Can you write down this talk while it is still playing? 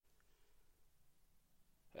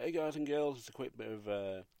Hey guys and girls, it's a quick bit of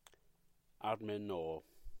audio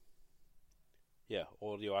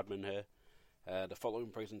admin here. The following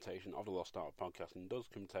presentation of the Lost Art of Podcasting does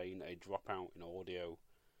contain a dropout in audio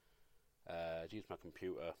due to my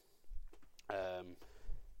computer pretty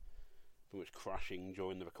much crashing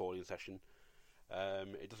during the recording session.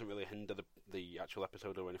 It doesn't really hinder the actual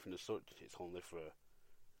episode or anything as such. It's only for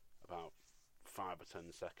about 5 or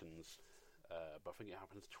 10 seconds, but I think it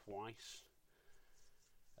happens twice.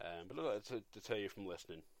 But look, to deter you from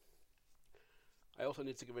listening. I also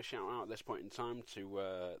need to give a shout out at this point in time to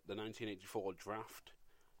the 1984 Draft.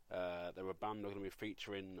 They're a band we're going to be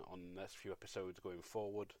featuring on the next few episodes going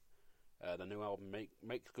forward. The new album,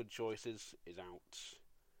 Make Good Choices, is out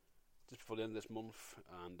just before the end of this month,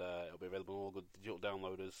 and it'll be available on all good digital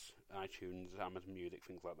downloaders, iTunes, Amazon Music,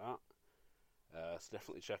 things like that. So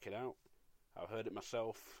definitely check it out. I've heard it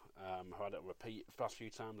myself. I've had it on repeat the past few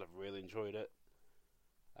times. I've really enjoyed it.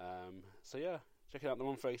 So yeah, check it out. They're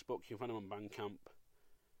on Facebook. You can find them on Bandcamp.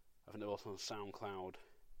 I think they're also on SoundCloud.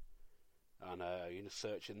 And you can just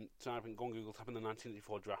search and go on Google, type in the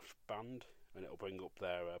 1984 Draft Band, and it'll bring up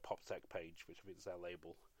their Pop Tech page, which I think is their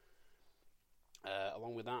label.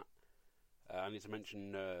 Along with that, I need to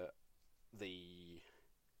mention the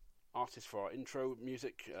artist for our intro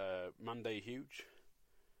music, Monday Huge.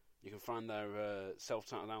 You can find their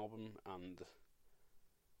self-titled album and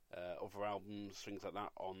other albums, things like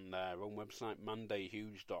that, on their own website,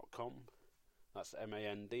 mandayhuge.com. That's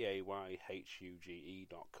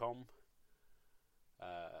mandayhuge.com.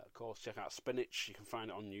 Of course, check out Spinach. You can find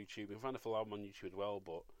it on YouTube. You can find the full album on YouTube as well,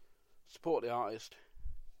 but support the artist.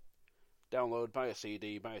 Download, buy a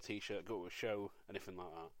CD, buy a t-shirt, go to a show, anything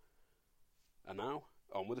like that. And now,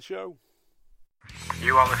 on with the show.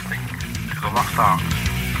 You are listening to the Lost Art of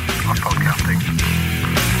Podcasting.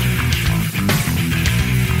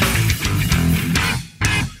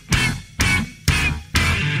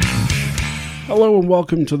 Hello and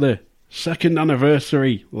welcome to the second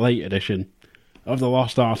anniversary late edition of the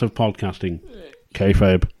Lost Art of Podcasting.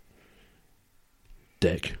 Kayfabe.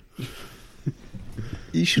 Dick.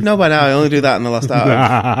 You should know by now, I only do that in the Lost Art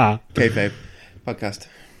of Kayfabe podcast.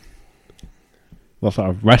 Lost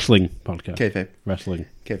Art of Wrestling podcast. Kayfabe. Wrestling.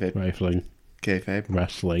 Kayfabe. Wrestling. Kayfabe.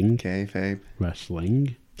 Wrestling. Kayfabe.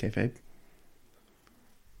 Wrestling. Kayfabe.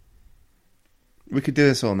 We could do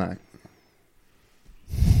this all night.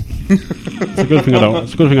 It's a good thing I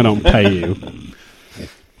don't pay you.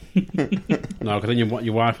 No, because then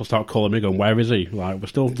your wife will start calling me, going, "Where is he?" Like, we're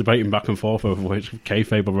still debating back and forth over which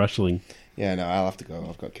kayfabe or wrestling. Yeah, no, I'll have to go.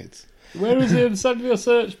 I've got kids. Where is he? Send me a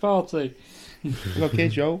search party. I've got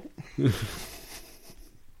kids, yo.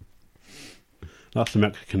 That's the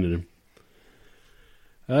Mexican in him.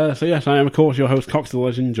 So yes, I am of course your host, Cox the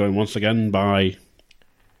Legend, joined once again by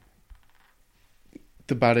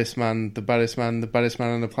the baddest man on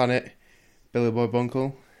the planet, Billy Boy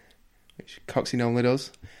Bunkle, which Coxie normally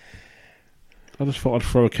does. I just thought I'd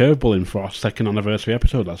throw a curveball in for our second anniversary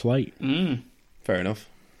episode. That's late. Fair enough.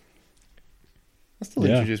 I'll still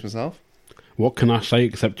introduce myself. What can I say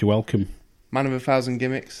except you're welcome? Man of 1,000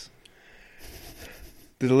 gimmicks.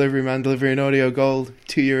 The delivery man delivering audio gold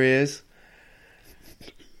to your ears.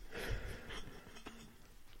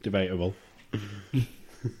 Debatable.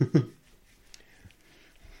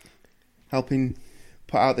 Helping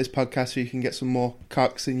put out this podcast so you can get some more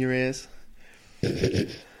cocks in your ears.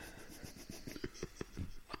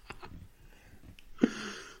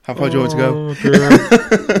 How far do you want to go?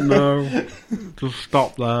 No, just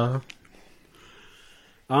stop there.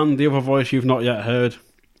 And the other voice you've not yet heard.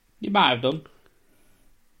 You might have done.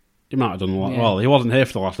 You might have done a lot. Yeah. Well, he wasn't here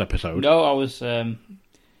for the last episode. No, I was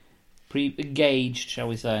pre-engaged, shall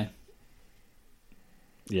we say.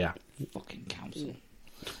 Yeah. Fucking council.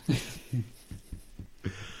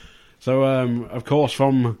 So, of course,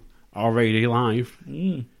 from our Radio Live,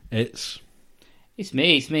 it's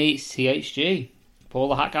me, it's THG. Paul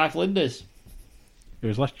the Hat Guy Flinders. It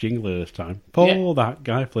was less jingly this time. Paul that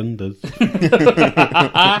guy Flinders.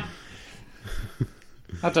 I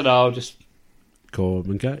don't know, just... Come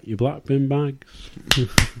and get your black bin bags.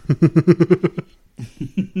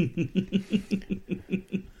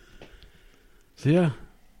 So yeah,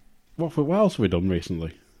 what else have we done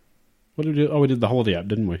recently? What did we do? Oh, we did the holiday app,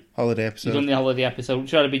 didn't we? Holiday You've episode. done the holiday episode,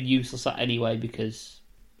 which would have been useless anyway because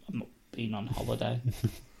I've not been on holiday.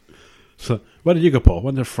 So, where did you go, Paul?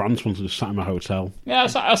 Went to France once and just sat in my hotel. Yeah,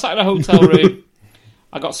 I sat in a hotel room.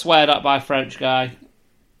 I got sweared at by a French guy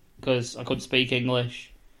because I couldn't speak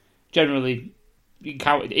English. Generally, you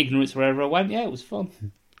encountered ignorance wherever I went. Yeah, it was fun.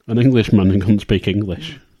 An Englishman who couldn't speak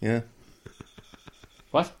English. Yeah.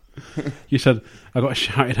 What? You said, I got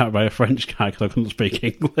shouted at by a French guy because I couldn't speak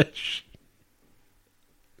English.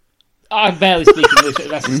 I barely speak English at the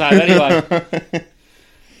best of time anyway.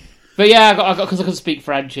 But yeah, I got because I couldn't speak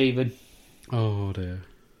French even. Oh dear.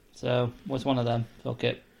 So, what's one of them? Fuck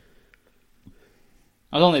it.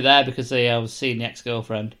 I was only there because I was seeing the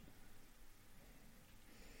ex-girlfriend.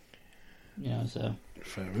 So...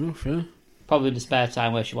 Fair enough, yeah. Probably in the spare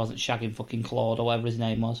time where she wasn't shagging fucking Claude or whatever his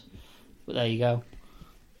name was. But there you go.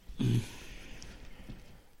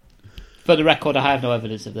 For the record, I have no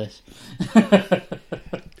evidence of this.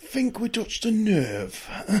 Think we touched a nerve.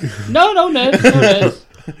 No nerves. No nerves.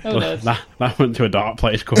 No nerves. That went to a dark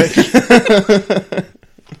place quick.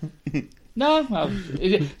 No.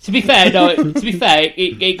 To be fair,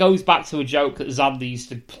 it goes back to a joke that Xander used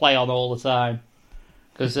to play on all the time.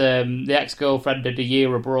 Because the ex-girlfriend did a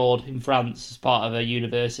year abroad in France as part of a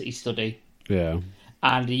university study. Yeah.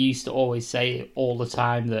 And he used to always say all the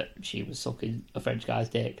time that she was sucking a French guy's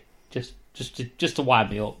dick. Just to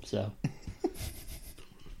wind me up, so...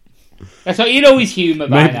 That's what you know his humour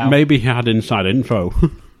by now. Maybe he had inside info.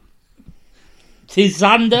 Tis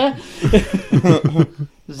Xander.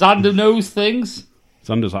 Xander knows things.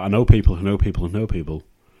 Xander's like, I know people who know people who know people.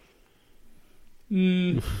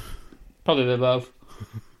 Probably they're both.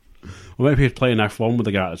 Or maybe he's playing F1 with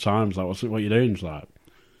the guy at the time. He's like, what are you doing? He's like,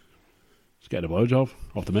 just getting a blowjob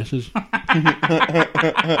off the missus.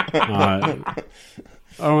 Right.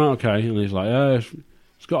 Oh, okay. And he's like, yeah,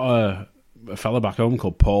 it's got a fella back home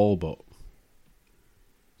called Paul, but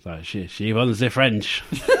it's like, she runs the French.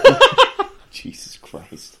 Jesus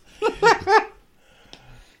Christ.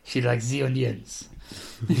 She likes the onions.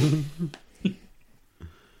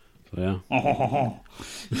 So, yeah.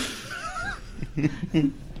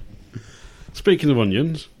 Speaking of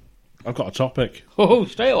onions, I've got a topic. Oh,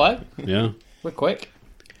 straight away. Yeah. We're quick.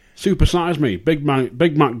 Super Size Me, Big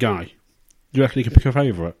Mac guy. Do you reckon he can pick a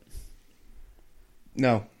favourite?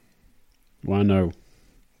 No. Why no?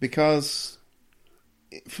 Because,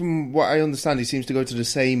 from what I understand, he seems to go to the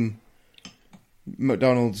same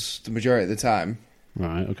McDonald's the majority of the time.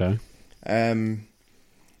 Right, okay. And,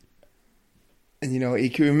 he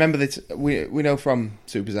can remember that we know from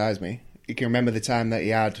Super Size Me, he can remember the time that he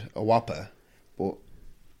had a Whopper, but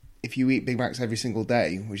if you eat Big Macs every single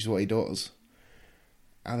day, which is what he does,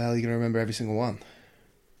 how the hell are you going to remember every single one?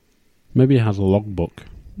 Maybe he has a logbook.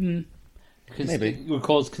 Because Maybe. it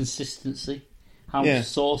records consistency. How much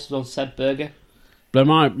sauce was on said burger. But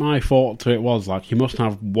my thought to it was, like, he must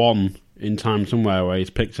have one in time somewhere where he's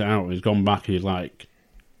picked it out and he's gone back and he's like,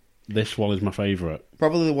 this one is my favourite.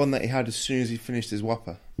 Probably the one that he had as soon as he finished his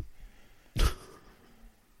Whopper.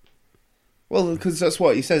 Well, because that's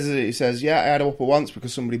what he says. He says, yeah, I had a Whopper once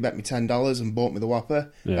because somebody bet me $10 and bought me the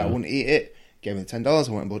Whopper. Yeah. I wouldn't eat it. Gave me the $10.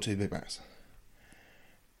 I went and bought 2 Big Macs.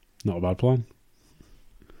 Not a bad plan.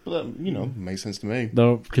 But that, makes sense to me.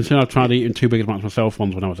 Though, considering I tried eating 2 Big Macs myself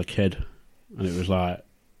once when I was a kid, and it was like,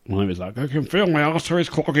 I can feel my arteries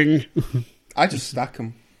clogging. I just stack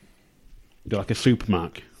them. Do like a Super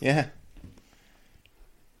Mac. Yeah.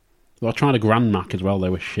 Though I tried a Grand Mac as well, they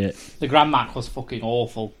were shit. The Grand Mac was fucking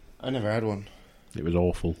awful. I never had one. It was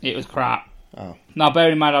awful. It was crap. Oh. Now,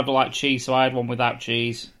 bear in mind I don't like cheese, so I had one without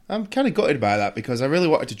cheese. I'm kind of gutted by that because I really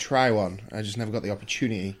wanted to try one. I just never got the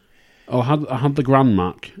opportunity. Oh, I had the Grand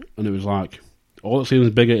Mac, and it was like, all that seems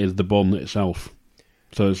bigger is the bun itself.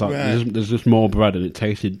 So it's like, there's just more bread, and it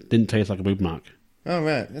didn't taste like a Big Mac. Oh,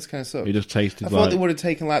 right. That's kind of sucks. It just tasted I like... thought they would have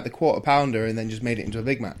taken like the quarter pounder and then just made it into a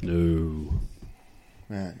Big Mac. No.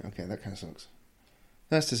 Right, okay, that kind of sucks.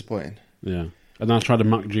 That's disappointing. Yeah. And then I tried a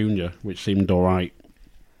Mac Junior, which seemed alright.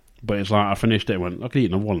 But it's like, I finished it and went, I could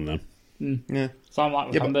eat another one of them. Yeah. So I'm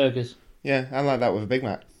like with hamburgers. Yeah, I'm like that with a Big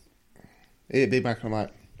Mac. I eat a Big Mac and I'm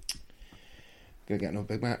like, gonna get another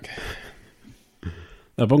Big Mac.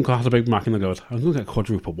 The bunker has a Big Mac and they goes, I'm gonna get a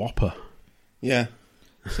quadruple Whopper. Yeah.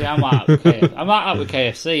 See, I'm like that with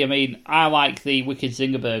KFC. I mean, I like the Wicked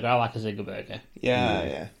Zinger Burger. I like a Zinger Burger. Yeah,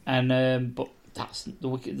 yeah. And but that's the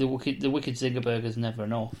Wicked Zinger Burger's never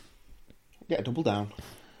enough. Get a double down.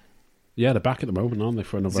 Yeah, they're back at the moment, aren't they,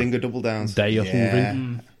 for another Zinger double downs. day or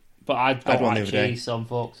something? But I don't one like the other day. cheese, so I'm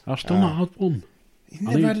fucked. I've still not had one. You've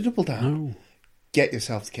never had a double down? No. Get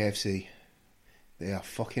yourself to KFC. They are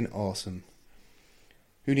fucking awesome.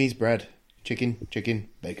 Who needs bread? Chicken,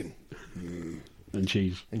 bacon. And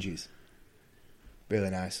cheese. And cheese. Really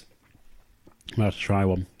nice. I had to try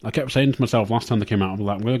one. I kept saying to myself last time they came out, I'm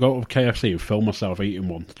going to go to KFC and film myself eating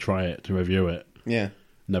one to try it, to review it. Yeah.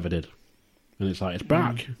 Never did. And it's like, it's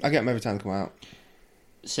back. I get them every time they come out.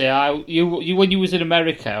 See, you when you was in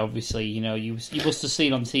America, obviously, you must have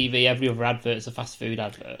seen on TV every other advert is a fast food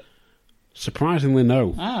advert. Surprisingly,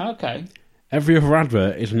 no. Ah, okay. Every other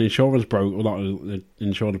advert is an insurance broker, well, not an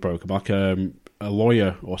insurance broker, but like a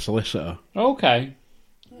lawyer or solicitor, Okay.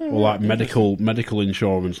 or like medical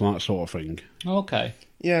insurance and that sort of thing. Okay.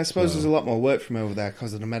 Yeah, I suppose there's a lot more work from over there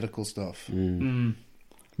because of the medical stuff.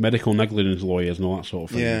 Medical negligence lawyers and all that sort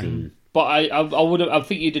of thing. Yeah. And But I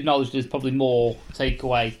think you'd acknowledge there's probably more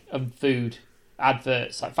takeaway of food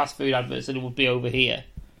adverts, like fast food adverts, than it would be over here.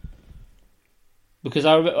 Because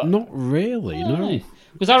not really, no.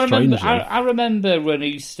 Because I remember, Strangely. I remember when I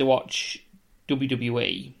used to watch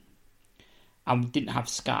WWE, and we didn't have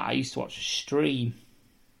Sky. I used to watch a stream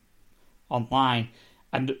online,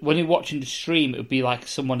 and when you're watching the stream, it would be like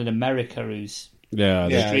someone in America who's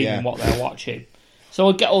streaming what they're watching. So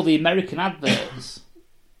I'd get all the American adverts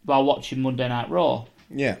while watching Monday Night Raw.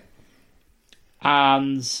 Yeah.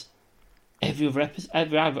 And every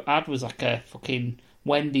ad was like a fucking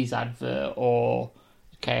Wendy's advert or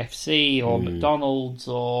KFC or McDonald's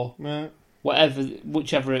or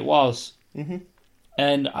whichever it was. Mm-hmm.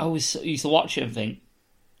 And I always used to watch it and think,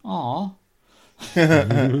 "Aw,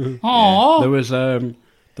 aw." There was the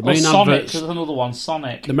main Sonic. adverts. There's another one,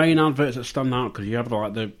 Sonic. The main adverts that stand out because you have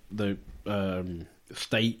like the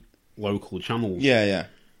state local channels. Yeah.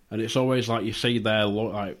 And it's always like you see there,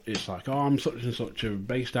 like it's like, oh, I'm such and such,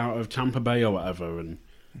 based out of Tampa Bay or whatever, and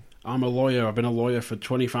I'm a lawyer. I've been a lawyer for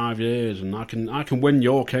 25 years, and I can win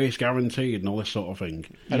your case guaranteed, and all this sort of thing.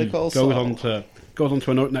 Goes on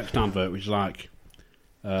to a next advert, which is like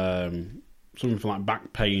something for like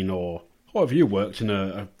back pain or have you worked in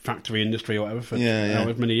a factory industry or whatever for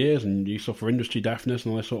however many years, and you suffer industry deafness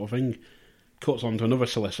and all this sort of thing. Cuts on to another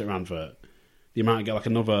solicitor advert. You might get like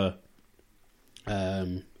another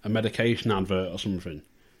a medication advert or something.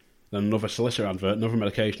 Then another solicitor advert, another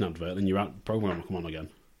medication advert, then your program will come on again.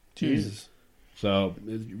 Jesus. So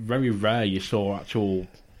it's very rare you saw actual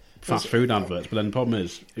fast food adverts. But then the problem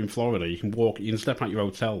is, in Florida, you can step out your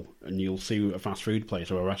hotel and you'll see a fast food place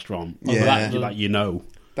or a restaurant. That you know.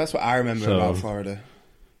 That's what I remember about Florida.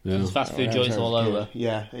 Yeah. There's fast food joints all over.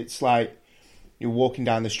 Yeah, it's like you're walking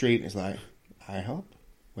down the street and it's like IHOP,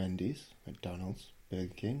 Wendy's, McDonald's,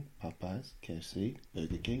 Burger King, Popeyes, KFC,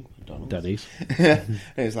 Burger King, McDonald's, Denny's. And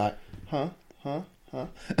it's like, huh?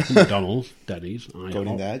 McDonald's, Denny's, IHOP, Going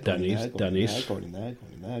in there, Denny's. going in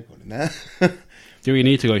there. Do you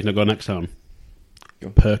need to go? You can go next time.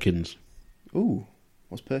 Perkins. Ooh,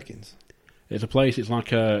 what's Perkins? It's a place. It's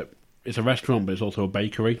like it's a restaurant, but it's also a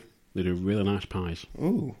bakery. They do really nice pies.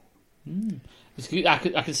 Ooh. I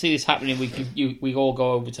can see this happening. We all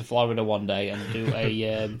go over to Florida one day and do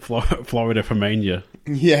a Florida for Mania.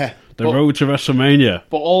 Yeah, the road to WrestleMania.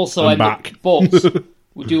 But also and back. But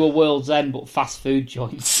we do a World's End, but fast food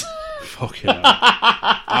joints. Fuck yeah!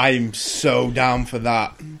 I'm so down for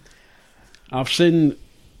that. I've seen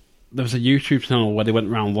there was a YouTube channel where they went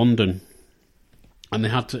around London, and they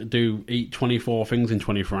had to eat 24 things in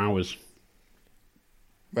 24 hours.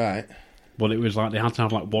 Right. But it was like they had to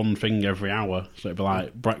have like one thing every hour, so it'd be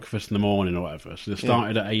like breakfast in the morning or whatever. So they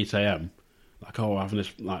started at 8 a.m. Like, oh, having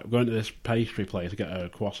this, like going to this pastry place to get a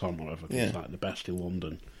croissant or whatever. 'Cause it's like the best in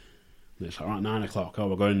London. And it's like right 9 o'clock. Oh,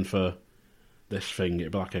 we're going for this thing.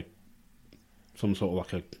 It'd be like some sort of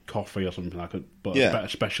like a coffee or something like a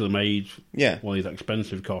specially made. Yeah. One of these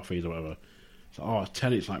expensive coffees or whatever. So it's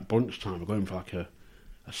 10. It's like brunch time. We're going for like a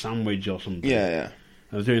sandwich or something. Yeah.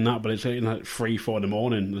 I was doing that, but it's like 3, 4 in the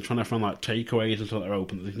morning. They're trying to find like takeaways and stuff that are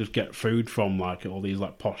open. They can just get food from like all these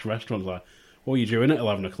like posh restaurants. Like, what are you doing at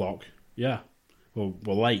 11 o'clock? Yeah, well,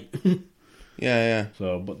 we're late. Yeah.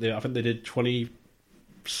 So, but I think they did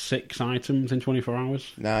 26 items in 24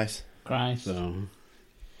 hours. Nice. Christ. So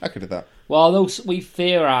I could do that. Well, those we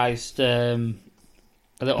theorised a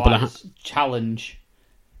little challenge.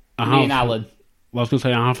 Me and Alan. Well, I was going to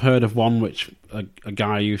say, I have heard of one which a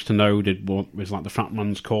guy I used to know did what was like the Fat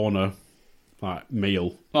Man's Corner like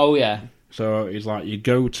meal. Oh, yeah. So it's like you'd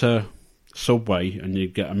go to Subway and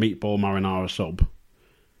you'd get a meatball marinara sub.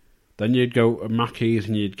 Then you'd go to Mackey's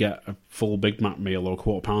and you'd get a full Big Mac meal or a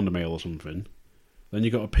quarter pounder meal or something. Then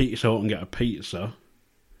you go to Pizza Hut and get a pizza.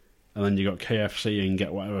 And then you got KFC and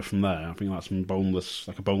get whatever from there. I think that's some boneless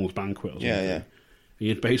banquet or something. Yeah. And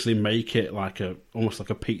you'd basically make it like almost like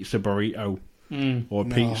a pizza burrito. Or a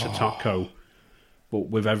pizza taco, but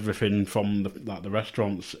with everything from the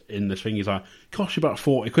restaurants in this thing. He's like, costs you about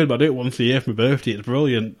 40 quid, but I do it once a year for my birthday. It's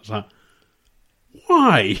brilliant. It's like,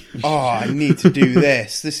 why? Oh, I need to do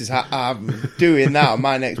this. This is I'm doing that on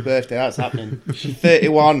my next birthday. That's happening.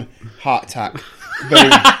 31, heart attack. Boom.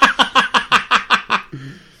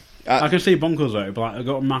 I can see bonkers though. But like, I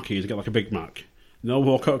go to Mackey's, get like a Big Mac. Then I'll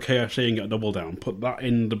walk out to KFC and get a double down. Put that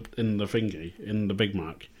in the thingy, in the Big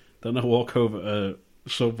Mac. Then I walk over to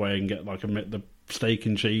Subway and get like the steak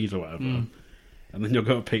and cheese or whatever. And then you'll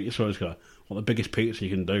go to pizza and just go, "What the biggest pizza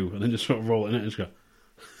you can do?" And then just sort of roll it in it and just go.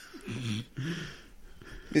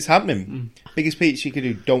 It's happening. Biggest pizza you can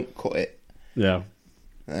do, don't cut it. Yeah.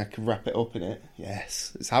 And I can wrap it up in it.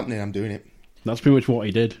 Yes, it's happening. I'm doing it. That's pretty much what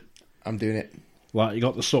he did. I'm doing it. Like, you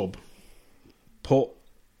got the sub, put,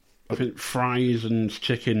 I think, fries and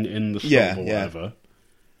chicken in the sub or whatever,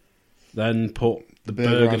 then put the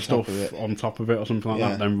burger stuff on top of it or something like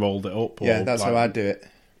that, then rolled it up. Yeah, that's how I'd do it.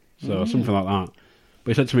 So, something like that.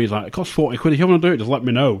 But he said to me, he's like, it costs 40 quid. If you want to do it, just let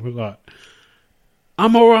me know. I was like,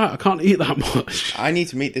 I'm alright, I can't eat that much. I need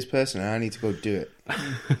to meet this person and I need to go do it.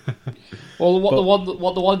 Well,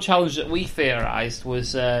 the one challenge that we theorised was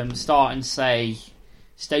starting, say,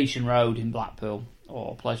 Station Road in Blackpool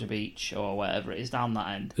or Pleasure Beach or wherever it is down that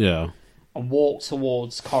end. Yeah. And walk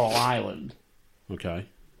towards Coral Island. Okay.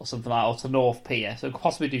 Or something like that, or to North Pier. So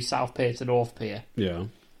possibly do South Pier to North Pier. Yeah.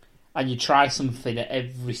 And you try something at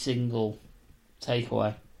every single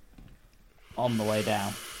takeaway on the way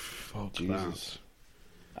down. Fuck Jesus.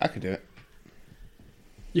 I could do it.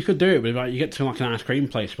 You could do it, but like, you get to like an ice cream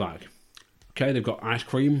place, like, okay, they've got ice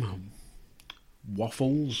cream,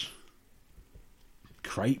 waffles,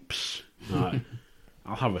 crepes. Like,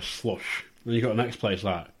 I'll have a slush. Then you got the next place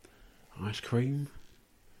like ice cream,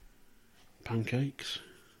 pancakes,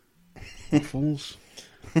 waffles,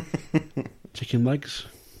 chicken legs,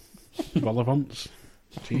 vol-au-vents,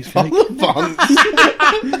 cheesecake.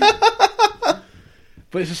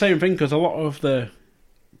 But it's the same thing because a lot of the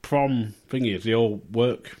prom thingies, they all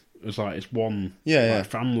work as like it's one like,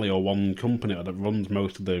 family or one company that runs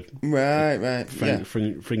most of the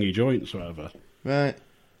thingy joints or whatever. Right.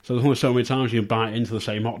 So there's only so many times you can bite into the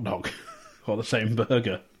same hot dog or the same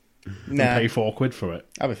burger and pay £4 for it.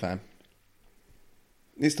 I'll be fine.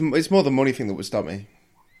 It's more the money thing that would stop me.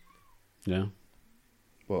 Yeah.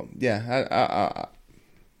 But yeah,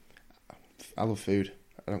 I love food.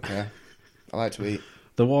 I don't care. I like to eat.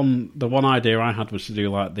 The one idea I had was to do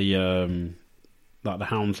like the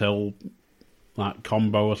Hounds Hill like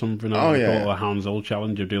combo or something. Call it the Hounds Hill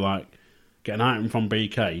challenge. You do like get an item from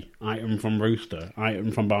BK, item from Rooster,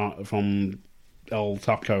 item from El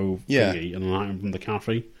Taco thingy, and an item from the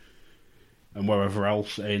cafe, and wherever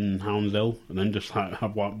else in Hounds Hill, and then just like,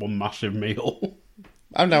 have like one massive meal.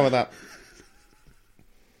 I'm down with that.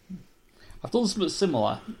 I've done something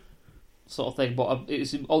similar sort of thing, but it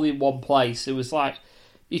was only in one place. It was like,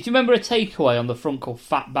 if you remember a takeaway on the front called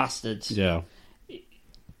Fat Bastards? Yeah.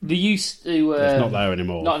 They used to... it's not there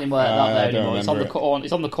anymore. Not anymore. It's on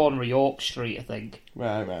the corner of York Street, I think.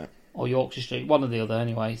 Right. Or Yorkshire Street, one or the other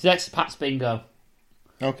anyway. It's next to Pat's Bingo.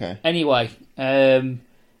 Okay. Anyway, they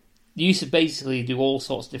used to basically do all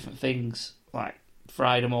sorts of different things, like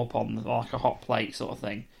fry them up on like a hot plate sort of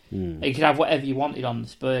thing. And you could have whatever you wanted on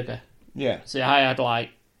this burger. Yeah. So I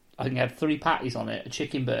think I had 3 patties on it, a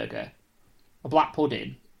chicken burger, a black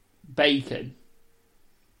pudding, bacon,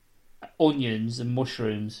 onions and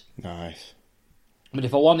mushrooms. Nice. But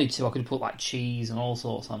if I wanted to, I could put like cheese and all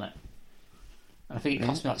sorts on it. And I think it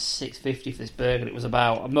cost me like $6.50 for this burger. It was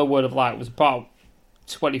about, no word of lie, it was about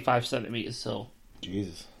 25 centimetres tall.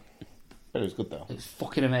 Jesus. But it was good though. It was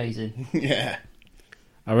fucking amazing. Yeah.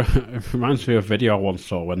 It reminds me of a video I once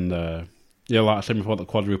saw when like I said before, the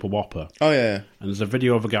quadruple Whopper. Oh yeah. And there's a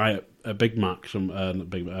video of a guy at Big Mac,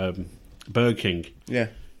 Burger King. Yeah.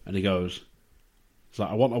 And he goes, it's like,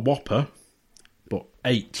 I want a Whopper, but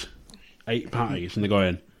 8 patties. And they're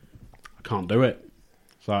going, I can't do it.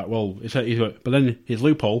 It's like, well, but then his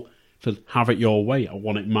loophole says, have it your way. I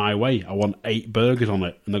want it my way. I want 8 burgers on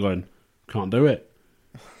it. And they're going, can't do it.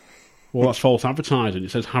 Well, that's false advertising.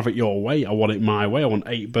 It says, have it your way. I want it my way. I want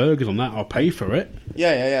 8 burgers on that. I'll pay for it.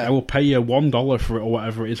 Yeah. I will pay you $1 for it or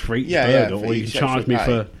whatever it is for each burger. Or you can charge me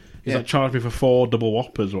for... charge me for 4 double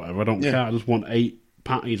Whoppers or whatever. I don't care. I just want 8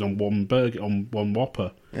 patties on one burger, on one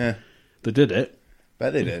Whopper. Yeah. They did it.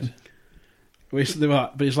 Bet they did. But it's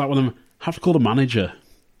like one of them, have to call the manager.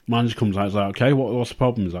 Manager comes out, he's like, okay, what's the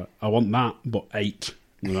problem? He's like, I want that, but 8.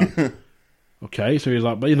 Like, okay, so he's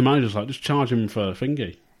like, but the manager's like, just charge him for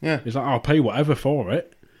thingy. Yeah. He's like, I'll pay whatever for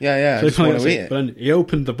it. Yeah, so I just want to eat it. But then he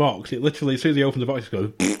opened the box, it literally, as soon as he opened the box, he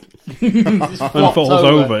goes, and it falls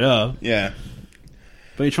over, Yeah.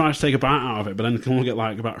 But he tries to take a bite out of it, but then can only get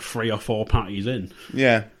like about 3 or 4 patties in.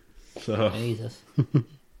 Yeah. So Jesus.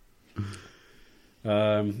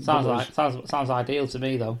 Sounds ideal to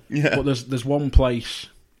me though. Yeah. But there's one place.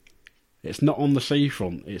 It's not on the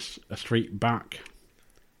seafront. It's a street back.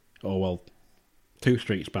 Oh well, 2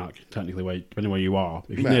 streets back technically, depending where you are.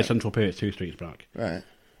 If you're near Central Pier, it's 2 streets back. Right.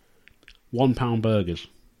 £1 burgers.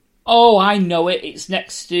 Oh, I know it. It's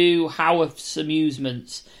next to Howarth's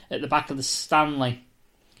Amusements at the back of the Stanley.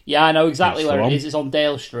 Yeah, I know exactly That's where the it one. is. It's on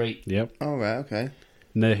Dale Street. Yep. Oh, right, okay.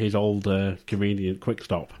 Near his old convenient quick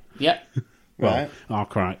stop. Yep. Well, Right.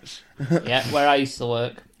 Arkwright's. Yeah, where I used to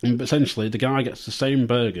work. And essentially, the guy gets the same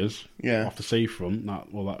burgers Yeah. off the seafront, that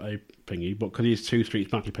a pingy, but because he's 2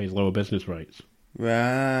 streets back, he pays lower business rates.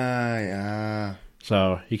 Right, ah.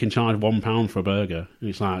 So he can charge £1 for a burger, and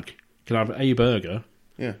it's like, you can have a burger,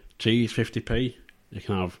 Yeah. cheese 50p, you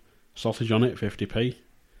can have sausage on it 50p, you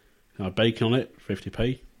can have bacon on it 50p,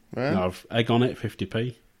 you Right. can have egg on it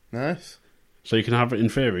 50p. Nice. So you can have, in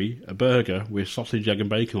theory, a burger with sausage, egg and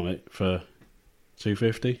bacon on it for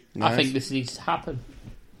 £2.50. Nice. I think this needs to happen.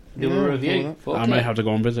 Do Yeah, a review. well, Fuck I may it. have to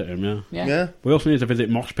go and visit him, yeah. Yeah. Yeah. We also need to visit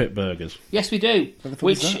Mosh Pit Burgers, Yes, we do. What the fuck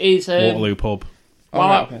Which is that? is Waterloo pub. Oh, well,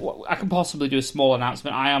 right, okay. I can possibly do a small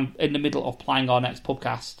announcement. I am in the middle of planning our next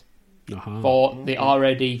podcast Uh-huh. for the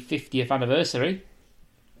already 50th anniversary.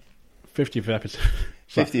 50th episode.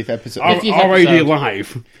 50th episode. 50th RAD episode.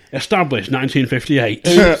 Live, established 1958.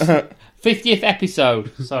 50th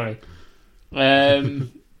episode. Sorry.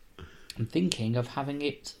 I'm thinking of having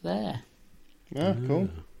it there. Oh, cool.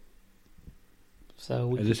 So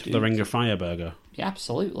we Is this could the do- Ring of Fire burger? Yeah,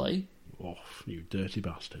 absolutely. Oh, you dirty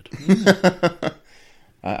bastard.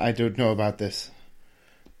 I don't know about this.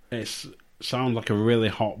 It sounds like a really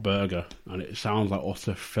hot burger, and it sounds like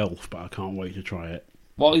utter filth, but I can't wait to try it.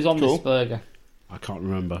 What is on Cool. this burger? I can't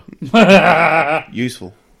remember.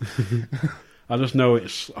 Useful. I just know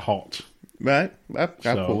it's hot. Right. I'm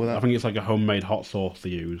So cool with I that. think it's like a homemade hot sauce they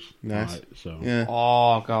use. Nice. Right, so Yeah.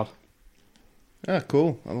 Oh, God. Ah,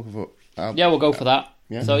 cool. I'm looking for. Yeah, we'll go for that.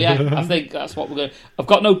 Yeah. So, yeah, I think that's what we're going to... I've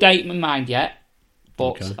got no date in mind yet, but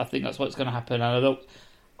Okay. I think that's what's going to happen. And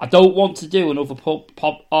I don't want to do another pop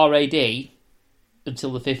RAD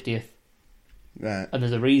until the 50th. Right. And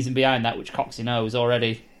there's a reason behind that, which Coxie knows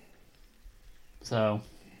already. So...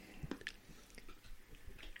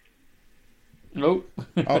 Nope.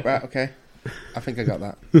 Oh, right. Okay. I think I got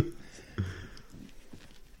that.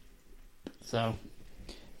 So,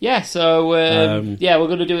 yeah, so, Yeah. we're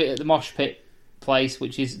going to do it at the Mosh Pit place,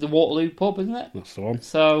 which is the Waterloo pub, isn't it? that's the one.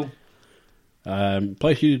 So,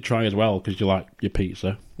 Place you should try as well, because you like your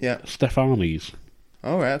pizza. Yeah. Stefani's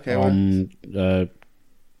All right. Okay. Well. on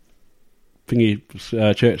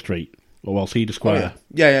Church Street, or well, Cedar Oh, Square.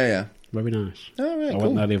 yeah. Very nice. Oh, right. I Cool.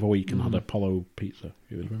 went there the other week and had Apollo pizza.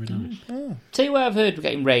 It was very nice. tell you what I've heard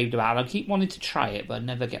getting raved about. I keep wanting to try it, but I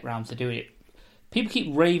never get round to doing it. People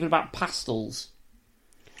keep raving about pastels.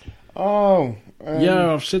 Oh.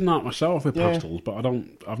 Yeah, I've seen that myself with yeah. pastels, but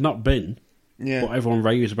I've not been. Yeah. But everyone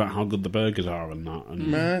raves about how good the burgers are and that.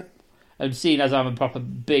 And Right. And seeing as I'm a proper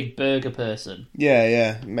big burger person,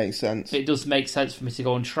 Yeah. Makes sense. it does make sense for me to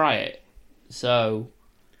go and try it. So,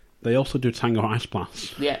 they also do Tango Ice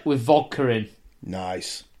Blast. yeah, with vodka in.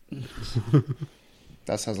 Nice.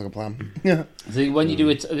 That sounds like a plan. Yeah. So when you do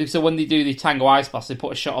it, so when they do the Tango Ice Blast, they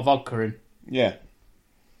put a shot of vodka in. Yeah.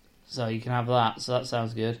 So you can have that. So that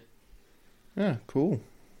sounds good. Yeah. Cool.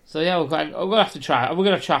 So yeah, we're gonna have to try. We're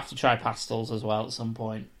gonna have to try pastels as well at some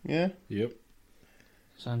point. Yeah. Yep.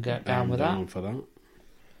 So get down with down that. for that.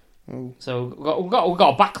 Oh. So we've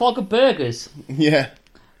got a backlog of burgers Yeah.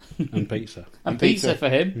 And pizza. and pizza. pizza for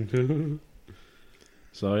him.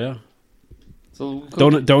 So yeah. So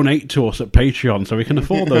Donate to us at Patreon so we can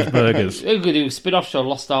afford those burgers. we're gonna do a spin-off show,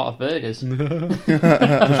 Lost Art of Burgers.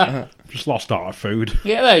 Just lost art of food.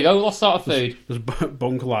 Yeah, there you go, Lost Art of Food. Just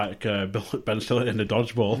bunk like Ben Stiller in the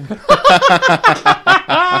dodgeball.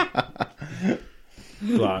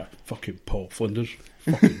 Like fucking Paul Flinders,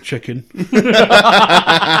 fucking chicken.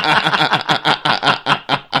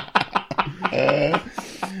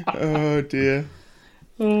 Oh dear.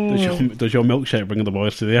 Does your milkshake bring the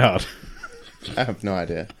boys to the yard? I have no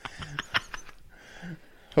idea.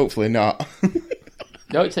 Hopefully not.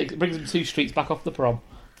 No, it brings them 2 streets back off the prom.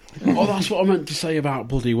 Oh, that's what I meant to say about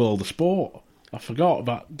bloody World of Sport. I forgot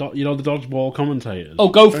about the dodgeball commentators. Oh,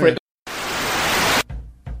 go for it.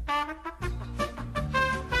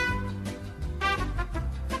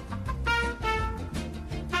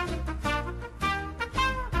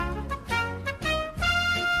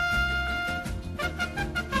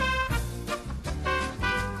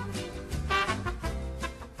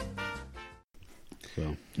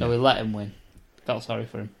 So, No, we let him win. Felt sorry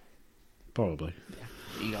for him. probably.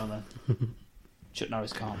 There you go then. Chuck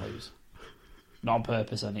Norris can't lose. Not on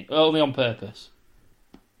purpose, only on purpose.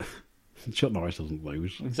 Chuck Norris doesn't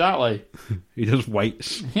lose. Exactly. He just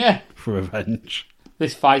waits Yeah. for revenge.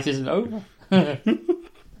 This fight isn't over.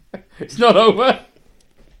 It's not over.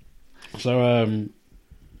 So,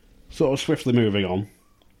 sort of swiftly moving on.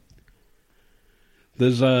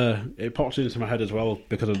 There's it pops into my head as well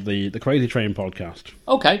because of the Crazy Train podcast.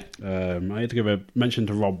 Okay. I had to give a mention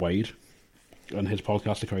to Rob Wade and his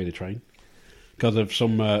podcast, The Crazy Train, because of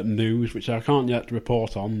some news which I can't yet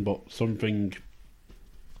report on, but something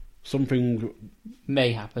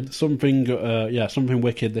May happen. Something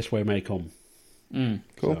wicked this way may come. Cool.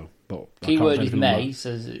 So, but Keyword is may,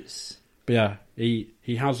 says it's... But yeah,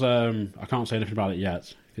 he has, I can't say anything about it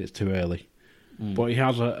yet, 'cause it's too early. But he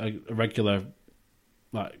has a regular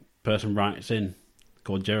person writes in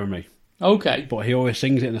called Jeremy. Okay. But he always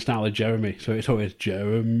sings it in the style of Jeremy, so it's always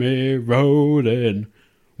Jeremy wrote in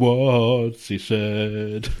what's he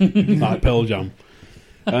said, like Pearl Jam.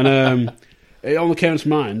 And it only came to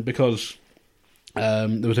mind because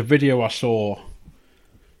there was a video I saw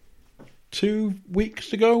 2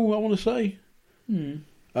 weeks ago, I want to say,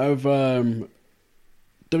 of I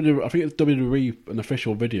think it's WWE, an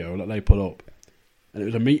official video that they put up, and it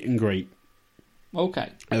was a meet and greet. Okay.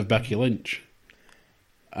 Of Becky Lynch.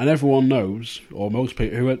 And everyone knows, or most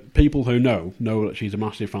people who know that she's a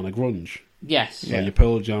massive fan of grunge. Yes. So your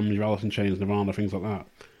Pearl Jam, your Alice in Chains, Nirvana, things like that.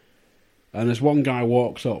 And this one guy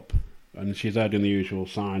walks up, and she's there doing the usual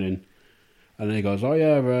signing, and then he goes, "Oh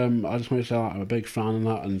yeah, I just want to say I'm a big fan of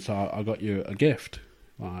that, and so I got you a gift."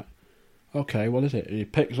 Like, okay, what is it? And he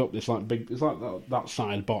picks up this big, it's like that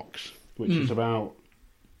side box, which is about.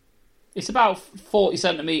 It's about 40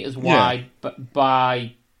 centimetres wide, but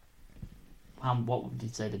by... what would you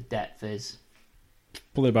say the depth is?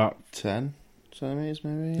 Probably about 10 centimetres,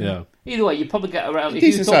 maybe? Yeah. Either way, you probably get around...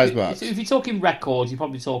 Decent size box. If you're talking records, you're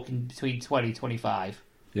probably talking between 20 25.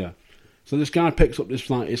 Yeah. So this guy picks up this,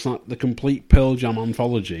 it's like the complete Pearl Jam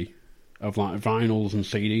anthology of vinyls and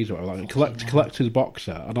CDs or whatever. Collector's box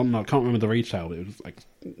set. I don't know, I can't remember the retail, but it was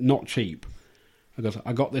not cheap. I goes,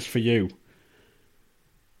 "I got this for you."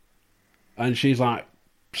 And she's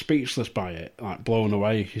speechless by it, blown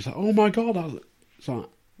away. She's like, "Oh my god!" It's like,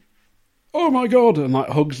 "Oh my god!" and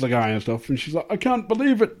hugs the guy and stuff. And she's like, "I can't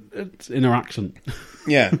believe it." It's in her accent.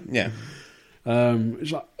 Yeah.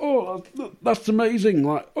 It's like, "Oh, that's amazing!"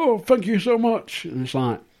 "Oh, thank you so much." And it's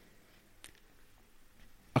like,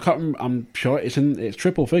 I can't. I'm sure it's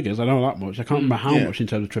triple figures. I know that much. I can't remember how much in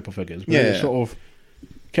terms of triple figures. But it sort of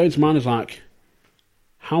came to mind as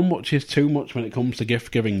how much is too much when it comes to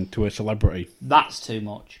gift giving to a celebrity? That's too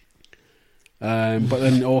much. But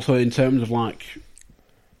then also in terms of I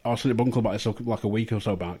was saying to Bunkle about this a week or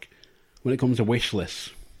so back. When it comes to wish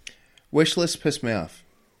lists. Wish lists piss me off.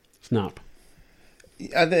 Snap.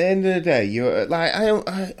 At the end of the day, you're But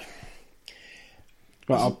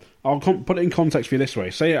I'll put it in context for you this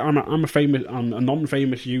way. Say I'm a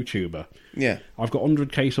non-famous YouTuber. Yeah. I've got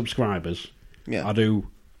 100k subscribers. Yeah. I do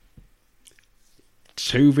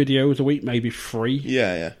 2 videos a week, maybe 3.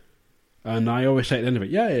 Yeah. And I always say at the end of it,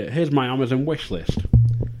 here's my Amazon wish list.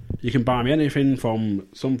 You can buy me anything from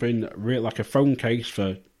something real like a phone case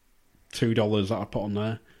for $2 that I put on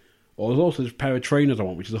there, or there's also this pair of trainers I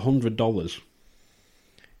want, which is $100.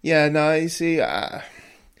 Yeah, no, you see, the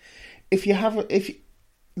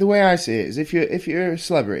way I see it is, if you're a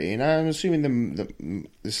celebrity, and I'm assuming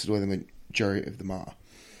this is where the majority of them are,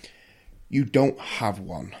 you don't have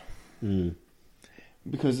one.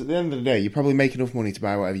 Because at the end of the day, you probably make enough money to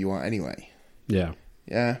buy whatever you want anyway. Yeah.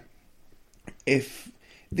 Yeah. If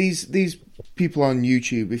these people on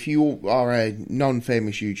YouTube, if you are a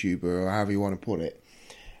non-famous YouTuber, or however you want to put it,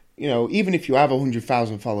 even if you have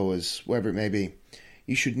 100,000 followers, wherever it may be,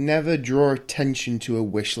 you should never draw attention to a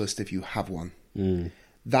wish list if you have one.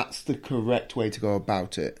 That's the correct way to go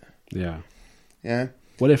about it. Yeah. Yeah.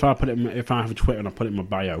 What if I have a Twitter and I put it in my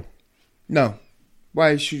bio? No.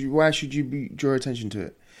 Why should you draw attention to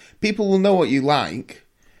it? People will know what you like,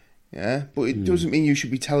 yeah, but it doesn't mean you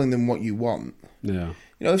should be telling them what you want. Yeah.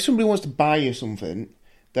 If somebody wants to buy you something,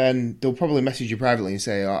 then they'll probably message you privately and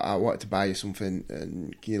say, I wanted to buy you something,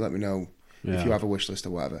 and can you let me know if you have a wish list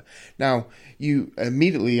or whatever. Now, you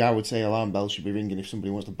immediately, I would say alarm bells should be ringing if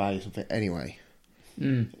somebody wants to buy you something anyway,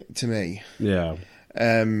 to me. Yeah.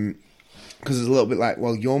 Because it's a little bit like,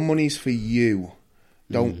 well, your money's for you.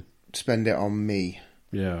 Don't spend it on me.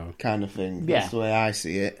 Yeah. Kind of thing. That's the way I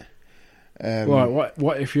see it.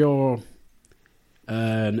 What if you're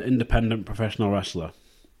an independent professional wrestler?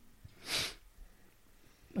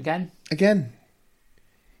 Again,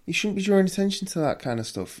 you shouldn't be drawing attention to that kind of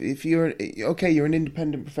stuff. If you're an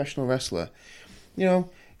independent professional wrestler, say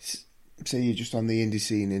you're just on the indie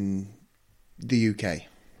scene in the UK,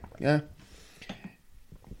 yeah.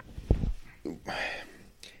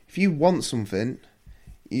 If you want something,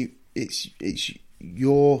 it's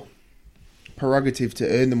your prerogative to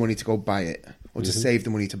earn the money to go buy it, or to save the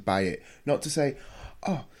money to buy it. Not to say,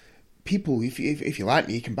 "Oh, people, if you like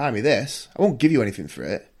me, you can buy me this. I won't give you anything for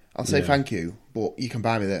it. I'll say Yeah. thank you, but you can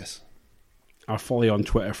buy me this. I'll follow you on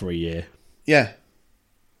Twitter for a year. Yeah.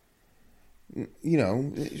 You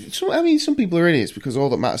know, some people are idiots because all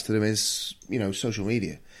that matters to them is, social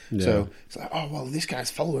media. Yeah. So it's like, oh, well, this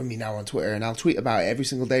guy's following me now on Twitter, and I'll tweet about it every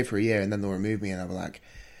single day for a year, and then they'll remove me, and I'll be like,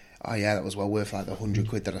 oh, yeah, that was well worth like the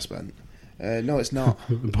 £100 that I spent. No, it's not.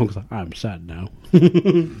 And Punk's like, I'm sad now.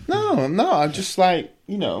 No, I'm not. I'm just like,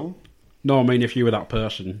 No, I mean, if you were that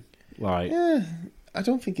person, like... yeah, I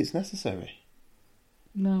don't think it's necessary.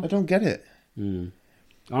 No. I don't get it. I'm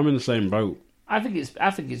in the same boat. I think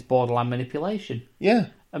it's borderline manipulation. Yeah.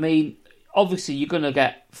 I mean, obviously you're going to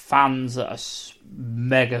get fans that are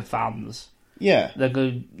mega fans. Yeah. They're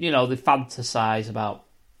going, they fantasize about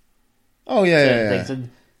Oh, yeah, certain yeah. things, and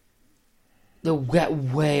they'll get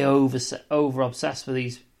way over obsessed with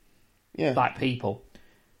these Yeah. like people.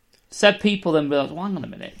 Said people then be like, well, hang on a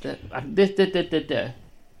minute,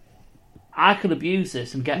 I could abuse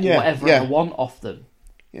this and get whatever I want off them.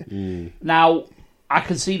 Yeah. Now, I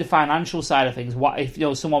can see the financial side of things. What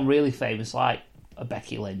if someone really famous like a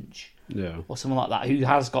Becky Lynch, or someone like that who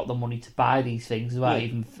has got the money to buy these things without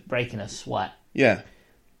even breaking a sweat? Yeah.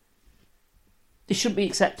 They shouldn't be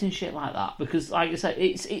accepting shit like that because, like I said,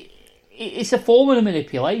 it's a form of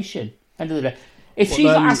manipulation. End of the day, if she's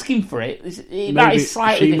not asking for it, that is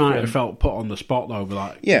slightly she different. might have felt put on the spot though. But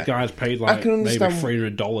like, Yeah. the guy's paid I can maybe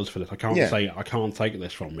understand- $300 for this. I can't I can't take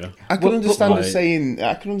this from you. I can understand her like- saying,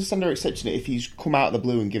 I can understand her accepting it if he's come out of the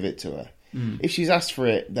blue and give it to her. If she's asked for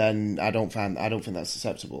it, then I don't think that's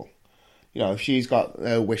acceptable. If she's got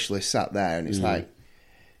a wish list sat there and it's like,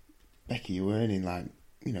 Becky, you're earning like,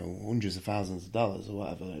 hundreds of thousands of dollars or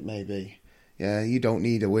whatever it may be. Yeah, you don't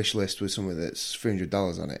need a wish list with something that's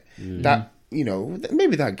 $300 on it. That,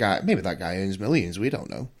 maybe that guy earns millions. We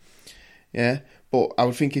don't know. Yeah, but I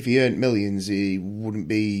would think if he earned millions, he wouldn't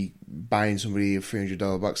be buying somebody a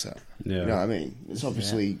 $300 box set. Yeah. You know what I mean? It's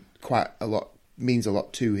obviously quite a lot, means a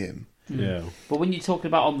lot to him. Yeah. But when you're talking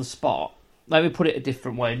about on the spot, let me put it a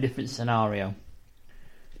different way, a different scenario.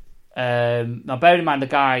 Now, bear in mind the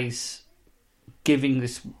guy's giving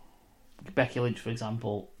this Becky Lynch, for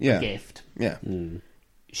example, a gift. Yeah.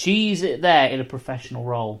 She's there in a professional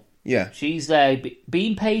role. Yeah. She's there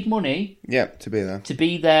being paid money. Yeah, to be there. To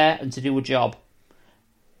be there and to do a job.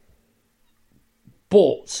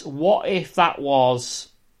 But what if that was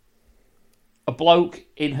a bloke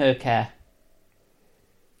in her care?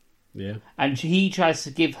 Yeah. And he tries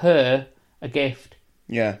to give her a gift.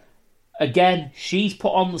 Yeah. Again, she's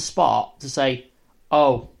put on the spot to say,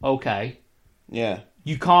 oh, okay, Yeah.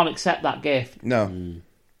 you can't accept that gift. No.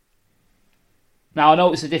 Now, I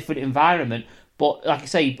know it's a different environment, but like I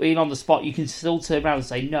say, being on the spot, you can still turn around and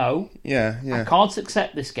say, no, Yeah. I Yeah. can't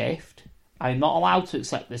accept this gift. I'm not allowed to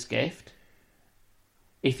accept this gift.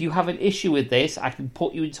 If you have an issue with this, I can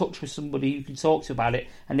put you in touch with somebody who can talk to you about it,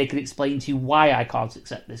 and they can explain to you why I can't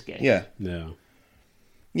accept this gift. Yeah. Yeah.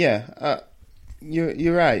 Yeah.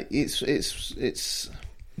 You're right. It's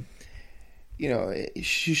you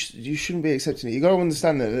shouldn't be accepting it. You got to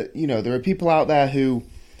understand that there are people out there who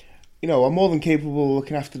are more than capable of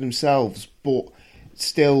looking after themselves, but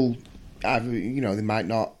still they might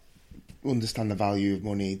not understand the value of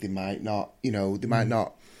money. They might not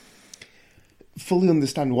not fully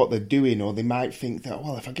understand what they're doing, or they might think that,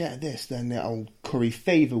 well, if I get this, then it'll curry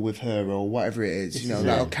favour with her, or whatever it is.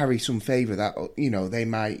 That'll carry some favour. That they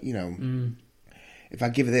might if I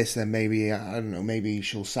give her this, then maybe I don't know. Maybe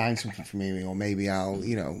she'll sign something for me, or maybe I'll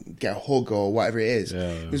get a hug or whatever it is.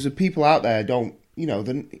 Yeah. Because the people out there don't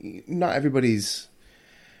not everybody's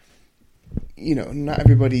not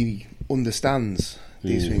everybody understands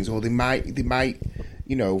these things, or they might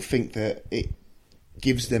think that it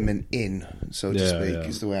gives them an in, so to speak,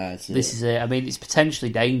 is the way I see This is it. I mean, it's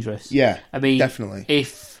potentially dangerous. Yeah, I mean, definitely.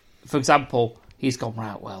 If, for example, he's gone,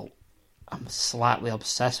 right, well, I'm slightly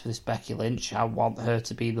obsessed with this Becky Lynch. I want her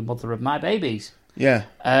to be the mother of my babies. Yeah.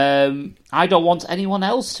 I don't want anyone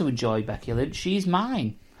else to enjoy Becky Lynch. She's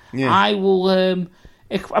mine. Yeah. I will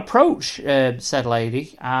approach said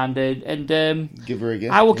lady and Give her a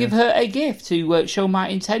gift. I will give her a gift to show my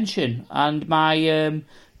intention and my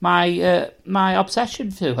my obsession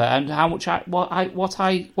to her and how much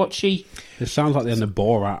what she. It sounds like the end of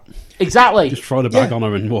Borat. Exactly. Just throw the bag on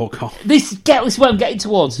her and walk off. This is what I'm getting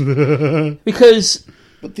towards. Because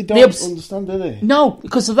but they don't understand, do they? no,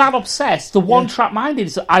 because of that obsessed, the one track minded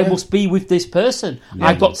is that I must be with this person.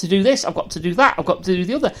 I've got to do this, I've got to do that, I've got to do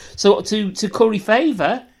the other. So to curry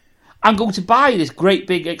favour, I'm going to buy this great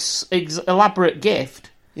big elaborate gift.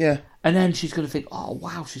 Yeah. And then she's going to think, oh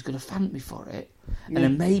wow, she's going to thank me for it. And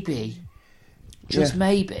then maybe, just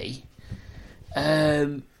maybe,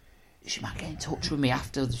 She might get in touch with me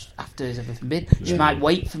after there's everything been. She might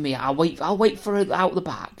wait for me. I'll wait for her out the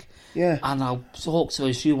back. Yeah. And I'll talk to her.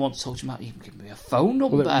 If she wants to talk to me, you can give me a phone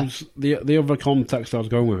number. Well, the other context I was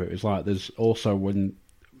going with it is like there's also when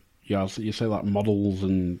you say like models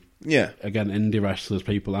and again indie wrestlers,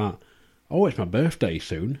 people that it's my birthday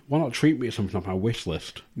soon. Why not treat me to something off my wish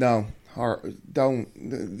list? No, don't.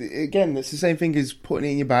 Again, it's the same thing as putting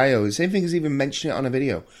it in your bio. The same thing as even mentioning it on a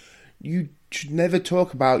video. You should never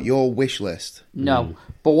talk about your wish list. No,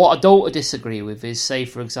 but what I don't disagree with is, say,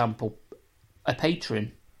 for example, a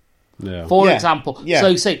patron. Yeah. For example, Yeah.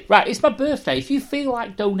 so say, right, it's my birthday. If you feel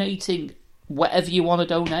like donating whatever you want to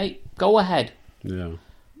donate, go ahead. Yeah.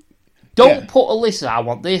 Don't put a list of, I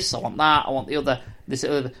want this, I want that, I want the other, this,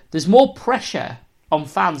 the other. There's more pressure on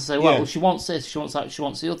fans to say, well, she wants this, she wants that, she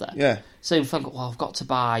wants the other. Yeah. So if I go, well, I've got to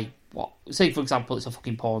buy what? Say, for example, it's a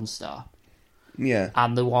fucking porn star. Yeah.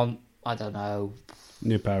 And they want, I don't know,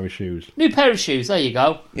 New pair of shoes. There you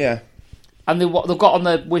go. Yeah. And they've got on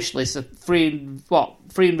their wish list a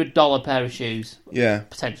 $300 pair of shoes. Yeah.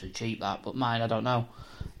 Potentially cheap that, but mine I don't know.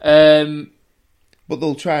 But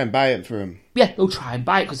they'll try and buy it for him. Yeah, they'll try and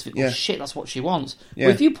buy it because shit, that's what she wants. Yeah.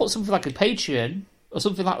 But if you put something like a Patreon or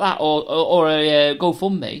something like that, or a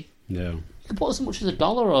GoFundMe, Yeah. you can put as much as $1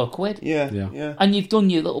 or £1. Yeah. And you've done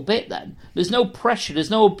your little bit then. There's no pressure, there's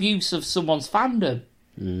no abuse of someone's fandom.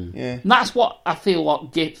 Yeah. And that's what I feel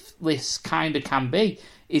what gift lists kind of can be.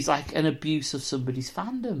 Is like an abuse of somebody's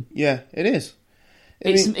fandom. Yeah, it is.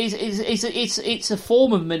 It's a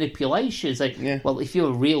form of manipulation. It's like, well, if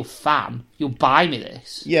you're a real fan, you'll buy me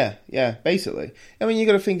this. Yeah, basically. I mean, you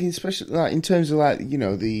got to think, especially like in terms of like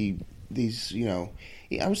these I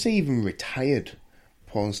would say even retired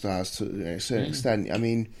porn stars to a certain extent. I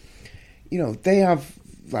mean, they have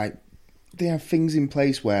things in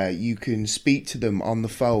place where you can speak to them on the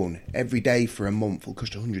phone every day for a month. It'll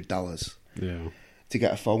cost $100. Yeah. To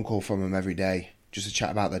get a phone call from them every day just to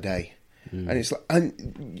chat about their day. And it's like,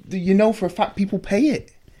 and for a fact people pay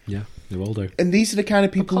it. Yeah, they will do. And these are the kind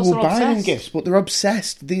of people Because who will they're buy them obsessed. gifts, but they're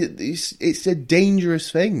obsessed. It's a dangerous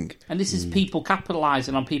thing. And this is people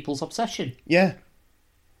capitalising on people's obsession. Yeah.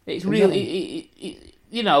 It's really,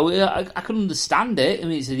 I can understand it. I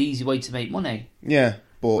mean, it's an easy way to make money. Yeah.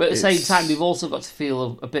 But at the same time, we've also got to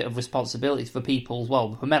feel a bit of responsibility for people as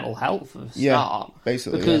well, for mental health for a start.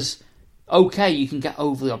 Basically. Because, okay, you can get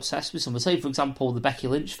overly obsessed with someone. Say, for example, the Becky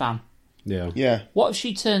Lynch fan. Yeah. Yeah. What if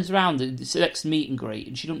she turns around at the next meet and greet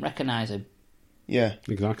and she doesn't recognise him? Yeah.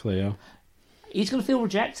 Exactly, yeah. He's going to feel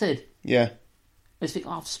rejected. Yeah. They think,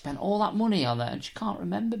 I've spent all that money on that and she can't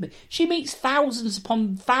remember me. She meets thousands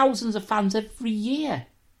upon thousands of fans every year.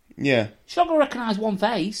 Yeah. She's not going to recognise one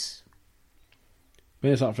face.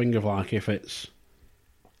 But it's that thing of like if it's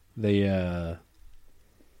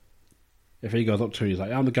if he goes up to you, he's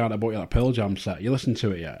like, I'm the guy that bought you that Pearl Jam set. You listened to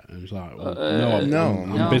it yet? And he's like, well,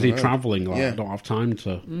 I'm busy travelling. Like, I don't have time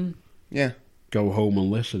to go home and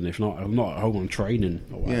listen. If not, I'm not at home, I'm training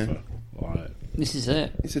or whatever. Yeah. Like, this is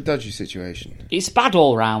it. It's a dodgy situation. It's bad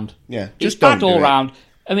all round. Yeah. It's bad all round.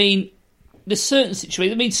 I mean, there's certain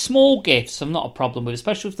situations. I mean, small gifts I'm not a problem with,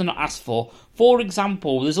 especially if they're not asked for. For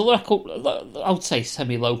example, there's a local, I would say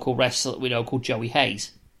semi-local wrestler that we know called Joey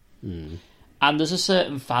Hayes. And there's a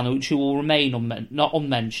certain fan who will remain not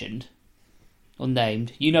unmentioned,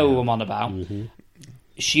 unnamed. You know who I'm on about. Mm-hmm.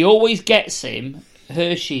 She always gets him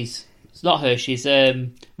Hershey's. It's not Hershey's.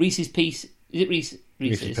 Reese's Pieces. Is it Reese's?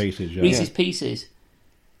 Reese's Pieces. Yeah. Reese's Pieces.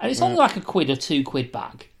 And it's only like £1 or £2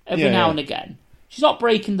 bag every now and again. She's not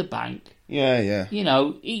breaking the bank. Yeah. They're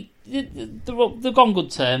on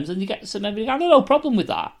good terms, and you get some every. I have no problem with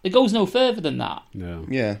that. It goes no further than that.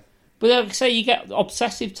 Yeah. But like I say, you get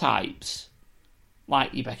obsessive types,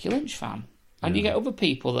 like your Becky Lynch fan, and you get other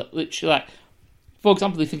people that literally, like, for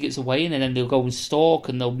example, they think it's a weigh-in, and then they'll go and stalk,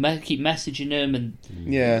 and they'll keep messaging them, and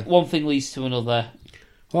one thing leads to another.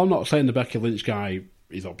 Well, I'm not saying the Becky Lynch guy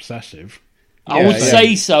is obsessive. I would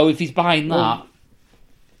say so if he's buying that.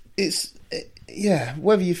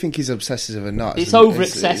 Whether you think he's obsessive or not, it's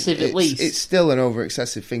over-excessive at least. It's still an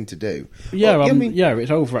over-excessive thing to do. Yeah, it's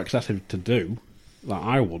over-excessive to do. Like,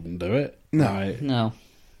 I wouldn't do it. No. No.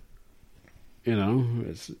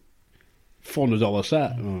 It's $400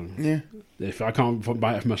 set. Yeah. If I can't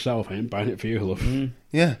buy it for myself, I ain't buying it for you, love.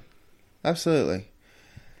 Yeah, absolutely.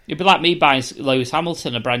 It'd be like me buying Lewis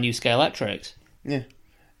Hamilton a brand new Scale Electrics. Yeah.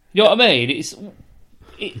 You know what I mean? It's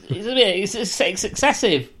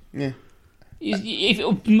excessive. Yeah.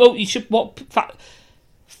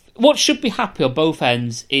 What should be happy on both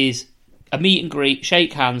ends is a meet and greet,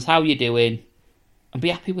 shake hands, how you doing, and be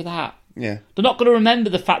happy with that. Yeah. They're not going to remember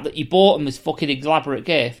the fact that you bought them this fucking elaborate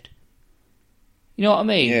gift. You know what I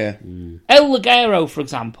mean? Yeah. El Ligero, for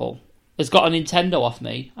example, has got a Nintendo off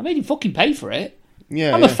me. I made him fucking pay for it.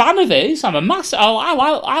 Yeah. I'm a fan of his. I'm a massive.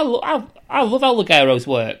 I love El Ligero's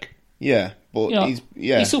work. Yeah, but You know,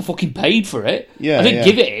 he still fucking paid for it. Yeah, I didn't yeah.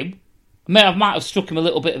 give it him. I might have struck him a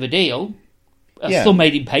little bit of a deal. I Yeah. still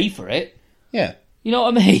made him pay for it. Yeah. You know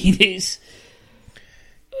what I mean? It's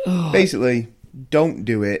Basically, don't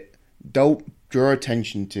do it. Don't draw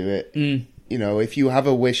attention to it. You know, if you have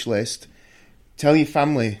a wish list, tell your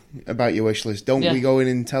family about your wish list. Don't Yeah. be going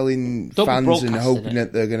and telling Don't be fans and broadcasting hoping it.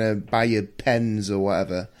 that they're going to buy you pens or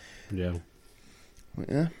whatever. Yeah.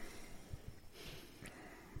 Yeah.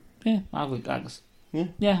 yeah. I think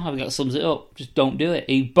that sums it up. Just don't do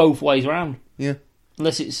it. Both ways around. Yeah.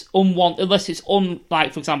 Unless it's unwanted.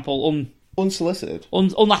 Like for example, Unsolicited,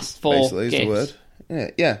 unasked for basically, is gifts. the word. Yeah.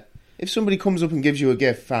 Yeah. If somebody comes up and gives you a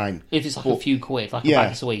gift, fine. If it's like But- a few quid, like a Yeah.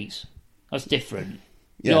 bag of sweets, that's different.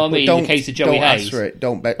 Yeah. You know what I but mean? In the case of Joey don't Hayes, ask for it.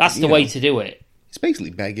 Don't beg. that's the way to do it. It's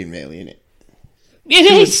basically begging, really, isn't it? It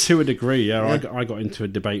is. To a degree, yeah. I got into a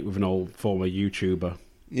debate with an old former YouTuber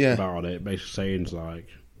Yeah. about it, basically saying it's like,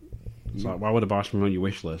 why would I buy something on your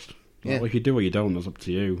wish list? It's like, Yeah. well, if you do or you don't, that's up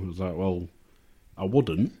to you. I was like, well, I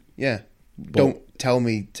wouldn't. Yeah. Don't tell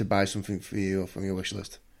me to buy something for you or from your wish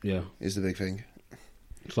list. Yeah. Is the big thing.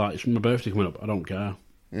 It's like, it's my birthday coming up. I don't care.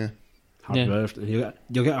 Yeah. Happy Yeah. birthday.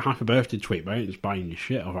 You'll get a happy birthday tweet, but I ain't just buying your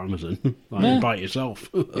shit off Amazon. Like, Yeah. buy it yourself.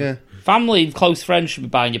 Yeah. Family and close friends should be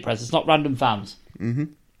buying your presents, not random fans.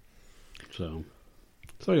 So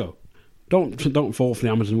you go. Don't fall for the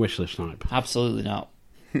Amazon wishlist type. Absolutely not.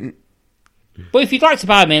 But if you'd like to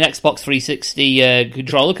buy me an Xbox 360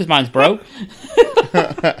 controller, because mine's broke.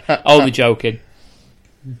 Only joking.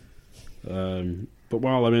 But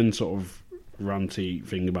while I'm in sort of ranty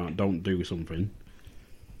thing about don't do something,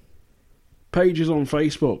 pages on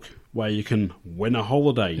Facebook where you can win a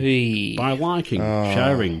holiday Hey. by liking,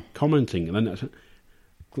 sharing, commenting, and then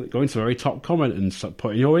go into the very top comment and start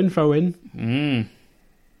putting your info in.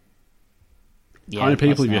 Yeah, How many people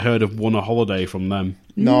that's have you not- heard of won a holiday from them?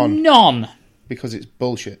 None. Because it's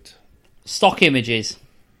bullshit. Stock images.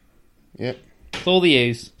 Yep. That's all they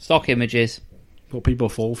use. Stock images. But people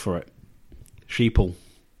fall for it. Sheeple.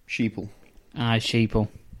 Sheeple. Aye, sheeple.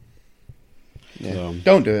 Yeah.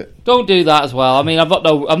 Don't do it. Don't do that as well. I mean, I'm not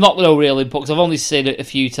no real input because I've only seen it a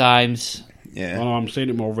few times. Yeah. Well, I'm seeing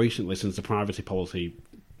it more recently since the privacy policy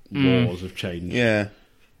laws have changed. Yeah.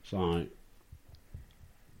 It's like,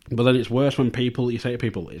 but then it's worse when you say to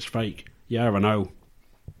people, it's fake. Yeah, I know.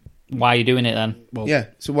 Why are you doing it then? Well, Yeah.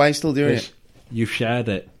 So why are you still doing it's- it? You've shared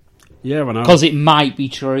it. Yeah, I know. Because it might be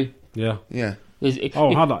true. Yeah. Yeah.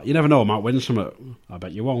 How that? You never know. I might win something. I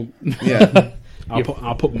bet you won't. Yeah.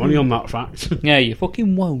 I'll put money on that fact. Yeah, you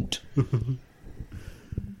fucking won't.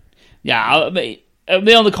 Yeah, I mean,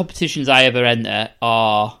 the only competitions I ever enter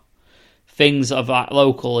are things that are like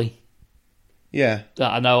locally Yeah.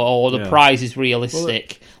 that I know, or the Yeah. prize is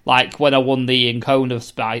realistic. Like when I won the Incona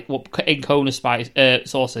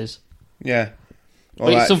sauces. Yeah. Or But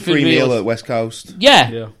it's like something free meal real- at West Coast. Yeah,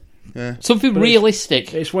 Yeah. Yeah. something But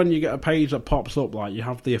realistic. It's when you get a page that pops up, like you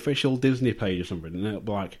have the official Disney page or something, and it'll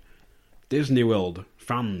be like Disney World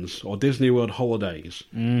fans or Disney World holidays.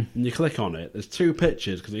 And you click on it, there's two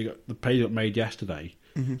pictures because you got the page that made yesterday.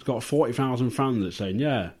 It's got 40,000 fans that's saying,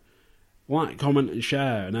 yeah, like, comment and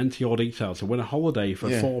share and enter your details to win a holiday for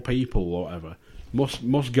 4 people or whatever.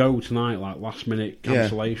 Must go tonight, like last minute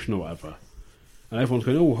cancellation or whatever. And everyone's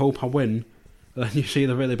going, oh, hope I win. And then you see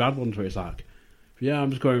the really bad ones where it's like, yeah, I'm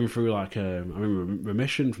just going through like I'm in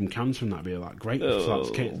remission from cancer and that'd be like great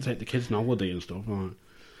to take the kids on holiday and stuff. I'm like,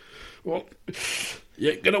 well,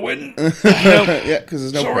 you're gonna win. Yeah, because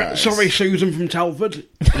there's no prize. Sorry, Susan from Telford.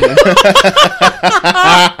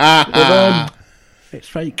 It's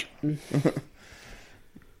fake.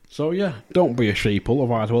 So yeah, don't be a sheeple,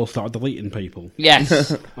 otherwise we'll start deleting people.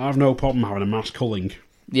 Yes. I have no problem having a mass culling.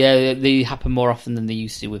 Yeah, they happen more often than they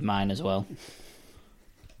used to with mine as well.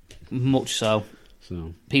 Much so.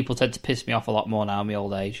 So People tend to piss me off a lot more now in my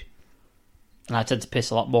old age. And I tend to piss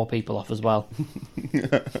a lot more people off as well.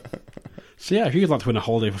 So yeah, if you'd like to win a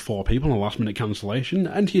holiday for 4 people on a last minute cancellation,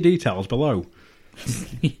 enter your details below.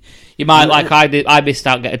 You might, like I did, I missed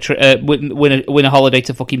out, win a holiday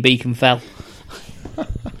to fucking Beacon Fell.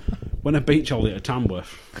 Win a beach holiday at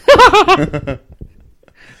Tamworth.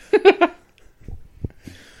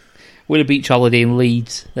 Win a beach holiday in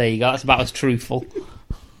Leeds. There you go, that's about as truthful.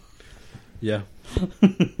 Yeah.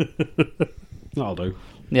 That'll do.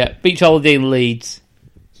 Yeah, beach holiday in Leeds.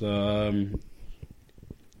 So,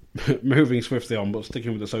 moving swiftly on, but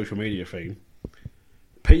sticking with the social media thing.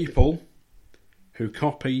 People who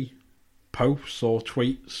copy posts or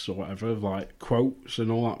tweets or whatever, like quotes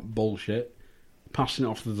and all that bullshit, passing it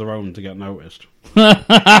off to their own to get noticed.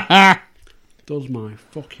 Does my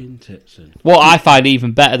fucking tits in. What I find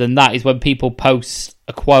even better than that is when people post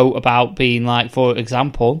a quote about being like, for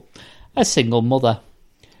example, a single mother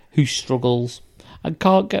who struggles and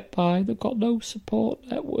can't get by. They've got no support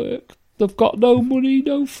network. They've got no money,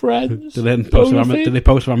 no friends. Do they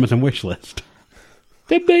post an Amazon wish list?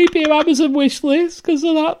 There may be an Amazon wish list because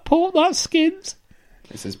of that skins.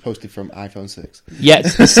 It says posted from iPhone 6. Yeah,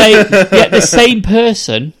 it's the same. The same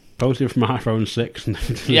person. Posted from iPhone 6, and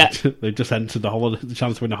they just entered the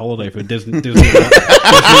chance to win a holiday for Disney holidays.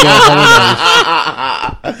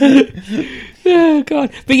 Oh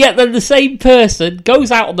God! But yet, then the same person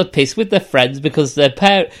goes out on the piss with their friends because their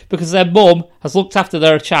mum has looked after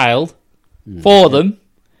their child for them,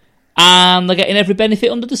 and they're getting every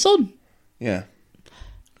benefit under the sun. Yeah.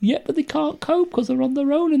 Yeah, but they can't cope because they're on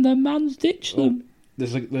their own and their man's ditched them.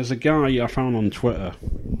 There's a guy I found on Twitter.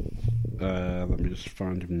 Let me just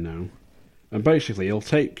find him now. And basically, he'll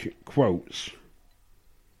take quotes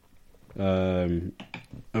and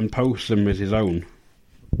post them as his own.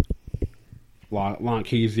 Like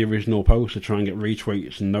he's the original post to try and get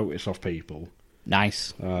retweets and notice off people.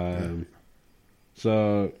 Nice.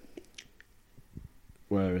 So,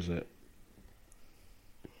 where is it?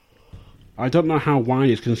 I don't know how wine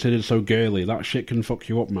is considered so girly. That shit can fuck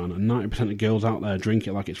you up, man. And 90% of girls out there drink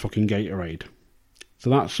it like it's fucking Gatorade. So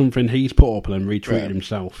that's something he's put up and then retweeted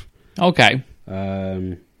himself. Okay.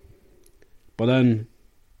 But then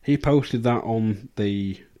he posted that on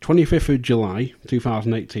the 25th of July,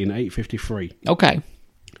 2018, at 8:53. Okay.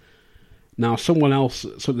 Now, someone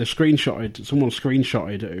screenshotted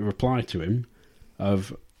a reply to him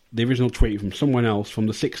of the original tweet from someone else from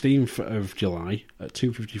the 16th of July at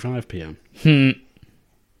 2:55 p.m.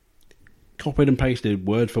 Copied and pasted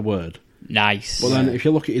word for word. Nice. But then if you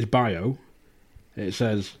look at his bio, it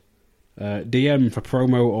says, DM for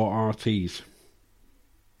promo or RTs.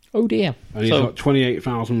 Oh dear. And he's got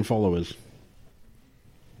 28,000 followers.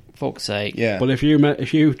 Fuck's sake. Yeah. But if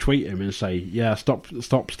you tweet him and say, yeah, stop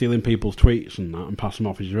stealing people's tweets and that and pass them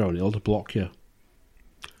off as your own, he'll just block you.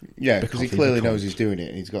 Yeah, because he clearly knows he's doing it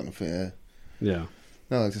and he's got nothing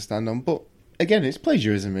to stand on. But again, it's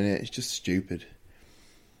plagiarism, innit? It's just stupid.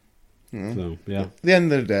 You know? So, yeah. At the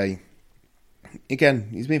end of the day, again,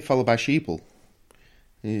 he's being followed by sheeple.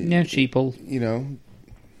 Yeah, sheeple. You know,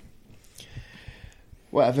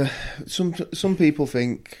 whatever. Some people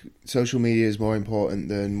think social media is more important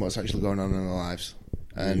than what's actually going on in their lives.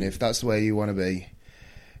 And if that's the way you want to be,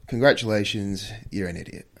 congratulations, you're an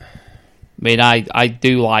idiot. I mean, I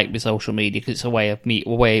do like my social media because it's a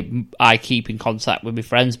way I keep in contact with my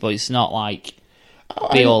friends, but it's not like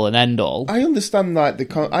be all and end all. I understand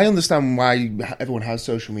I understand why everyone has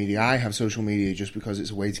social media. I have social media just because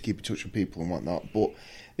it's a way to keep in touch with people and whatnot. But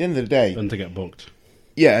at the end of the day, and to get booked.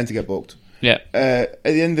 Yeah, and to get booked. Yeah. At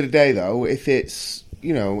the end of the day, though, if it's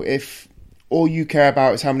if all you care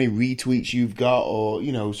about is how many retweets you've got, or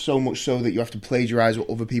so much so that you have to plagiarize what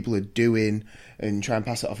other people are doing and try and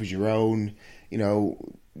pass it off as your own, your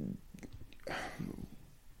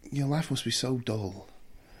life must be so dull.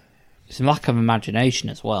 It's a lack of imagination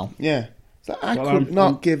as well. Yeah. I could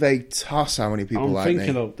not give a toss how many people like me.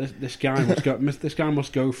 I'm thinking, this guy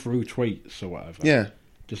must go through tweets or whatever. Yeah.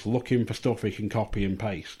 Just looking for stuff he can copy and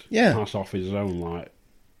paste. Yeah. Pass off his own, like,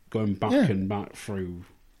 going back and back through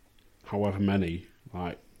however many,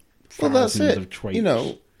 like, thousands of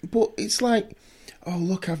tweets. But it's like, oh,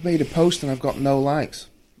 look, I've made a post and I've got no likes.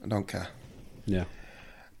 I don't care. Yeah.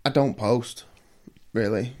 I don't post,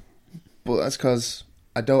 really. But that's because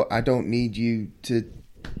I don't need you to,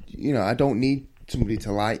 I don't need somebody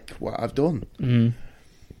to like what I've done. Mm.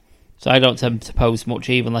 So I don't tend to post much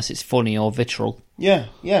either unless it's funny or vitriol. Yeah,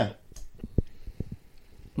 yeah.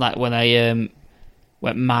 Like when I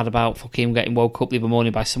went mad about fucking getting woke up the other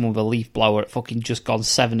morning by someone with a leaf blower at fucking just gone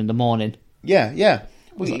 7 in the morning. Yeah, yeah.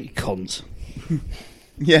 I was like, you cunt.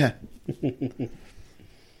 Yeah.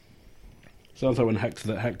 Sounds like when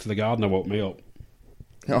Hector the gardener woke me up.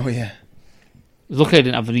 Oh, yeah. I was lucky I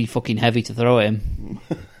didn't have any fucking heavy to throw at him.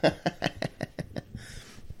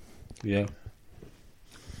 Yeah.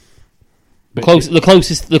 The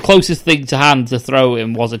closest thing to hand to throw at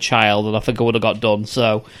him was a child, and I think I would have got done,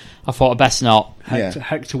 so I thought I'd best not.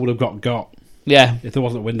 Hector would have got. Yeah. If there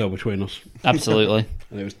wasn't a window between us. Absolutely.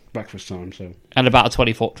 And it was breakfast time, so. And about a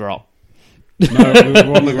 20-foot drop. No, we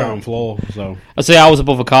were on the ground floor, so. I say I was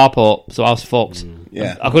above a carport, so I was fucked.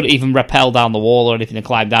 Yeah. I couldn't even rappel down the wall or anything to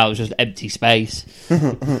climb down, it was just empty space.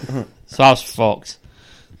 So I was fucked.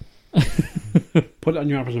 Put it on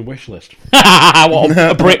your Amazon wish list. What,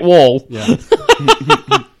 a brick wall? Yeah.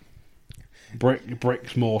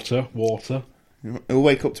 Bricks, mortar, water. It'll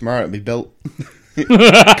wake up tomorrow and be built.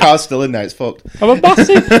 Car's still in there, it's fucked. I'm a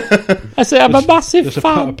massive... I say I'm a massive There's a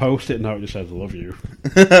fan. post-it note that says, I love you.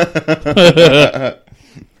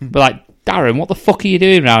 But like, Darren, what the fuck are you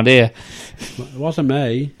doing around here? It wasn't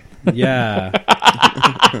me. Yeah.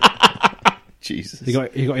 Jesus. He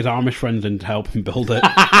got his Amish friends in to help him build it.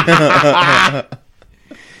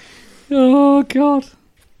 Oh, God.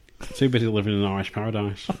 Too busy living in an Irish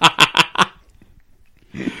paradise.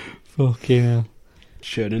 Fucking hell.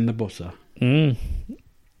 Churning the butter. Mm.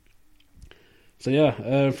 So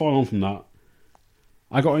yeah, following on from that,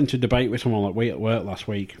 I got into a debate with someone at work last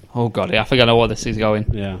week. Oh, God, I think I know where this is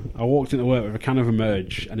going. Yeah, I walked into work with a can of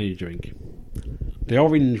Emerge energy drink. The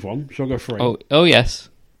orange one, sugar-free. Oh, yes.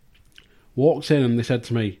 Walked in and they said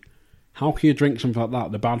to me, how can you drink something like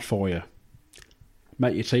that? They're bad for you.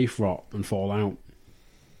 Make your teeth rot and fall out.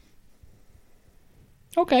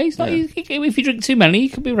 Okay, it's not, if you drink too many, you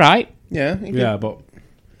could be right. Yeah. Yeah, but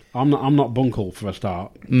I'm not bunkle for a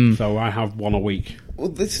start, so I have one a week. Well,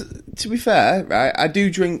 to be fair, right, I do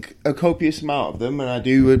drink a copious amount of them, and I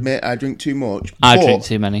do admit I drink too much. I but drink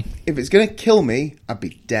too many. If it's going to kill me, I'd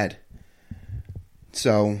be dead.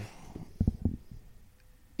 So,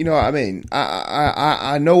 you know what I mean?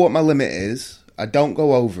 I know what my limit is. I don't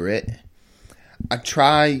go over it. I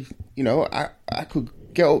try, I could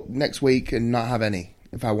get up next week and not have any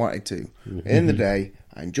if I wanted to. Mm-hmm. At the end of the day,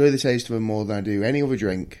 I enjoy the taste of them more than I do any other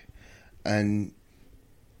drink, and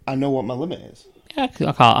I know what my limit is. Yeah,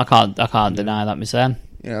 I can't deny that, Miss Anne.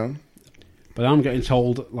 But I'm getting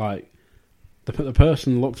told, like, the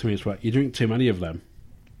person looked at me and went, you drink too many of them.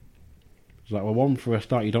 It's like, well, one, for a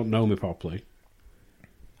start, you don't know me properly.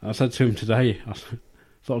 And I said to him today, I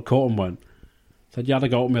sort of caught him one. I said, you had a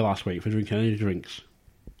go at me last week for drinking energy drinks.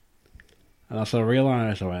 And I sort of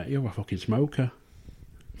realised, I went, you're a fucking smoker.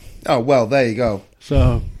 Oh, well, there you go.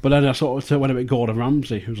 So, but then I sort of went a bit Gordon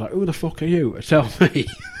Ramsay, who was like, who the fuck are you to tell me?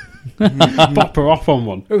 Pop her off on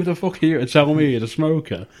one. Who the fuck are you to tell me you're a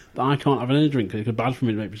smoker that I can't have an energy drink because it's bad for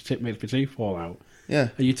me to make my teeth fall out? Yeah.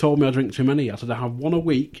 And you told me I drink too many. I said I have one a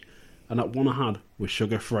week, and that one I had was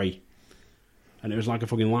sugar-free. And it was like a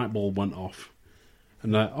fucking light bulb went off.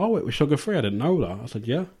 And it was sugar-free. I didn't know that. I said,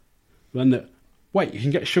 yeah. Then wait, you can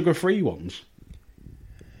get sugar-free ones?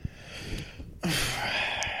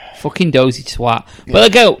 Fucking dozy twat. Yeah. But I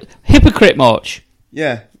go, hypocrite much.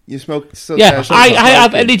 Yeah, you smoke. I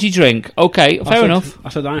have energy drink. Okay, fair enough. I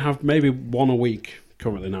said I have maybe one a week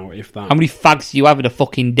currently now, if that. How many fags do you have in a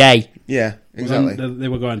fucking day? Yeah, exactly. They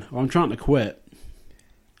were going, I'm trying to quit.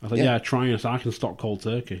 I said, yeah, trying so I can stop cold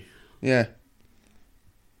turkey. Yeah.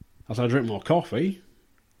 I said, I drink more coffee.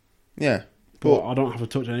 Yeah. But I don't have to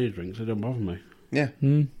touch any drinks. It don't bother me. Yeah.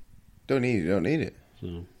 Don't need it.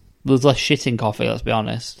 So. There's less shit in coffee, let's be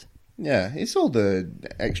honest. Yeah, it's all the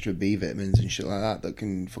extra B vitamins and shit like that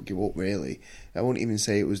can fuck you up, really. I won't even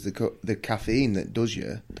say it was the caffeine that does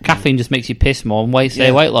you. The caffeine just makes you piss more and stay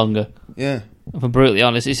awake longer. Yeah. If I'm brutally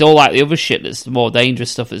honest, it's all like the other shit that's the more dangerous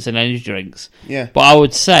stuff that's in energy drinks. Yeah. But I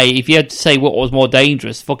would say, if you had to say what was more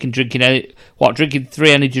dangerous, fucking drinking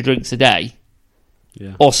 3 energy drinks a day?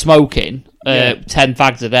 Yeah. Or smoking 10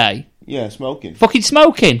 fags a day? Yeah, smoking. Fucking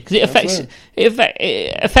smoking, because it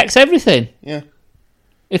affects everything. Yeah.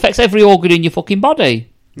 It affects every organ in your fucking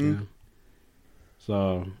body. Yeah.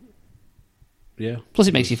 So, yeah. Plus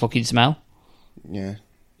it makes you fucking smell. Yeah.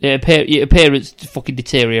 Your appearance fucking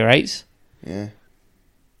deteriorates. Yeah.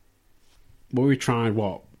 Well, we tried,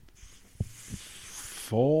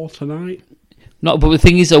 4 tonight? No, but the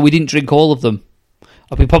thing is, though, we didn't drink all of them.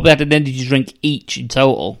 We probably had an energy drink each in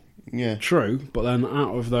total. Yeah. True, but then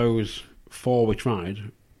out of those 4 we tried,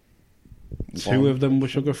 2 of them were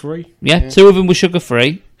sugar-free? Yeah, 2 of them were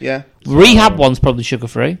sugar-free. Yeah. Rehab one's probably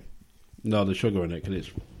sugar-free. No, there's sugar in it because it's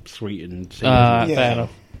sweet and fair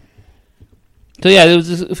enough. So yeah, there was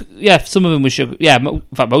some of them were sugar. Yeah, in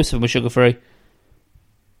fact, most of them were sugar-free.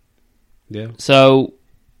 Yeah. So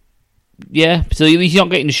yeah, so you're not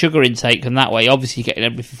getting the sugar intake in that way. Obviously, you're getting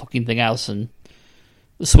every fucking thing else, and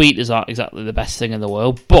the sweeteners aren't exactly the best thing in the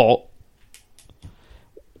world, but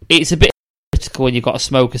it's a bit critical when you've got a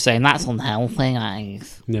smoker saying that's unhealthy,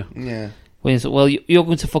 guys. Yeah. Yeah. Well, you're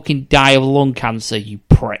going to fucking die of lung cancer, you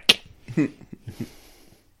prick.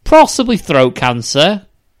 Possibly throat cancer.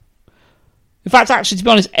 In fact, actually, to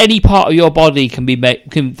be honest, any part of your body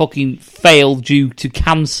can fucking fail due to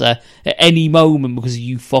cancer at any moment because of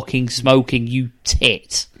you fucking smoking, you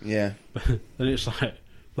tit. Yeah. Then it's like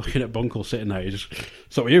looking at Bunkle sitting there.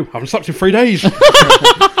 So are you? I haven't slept in 3 days.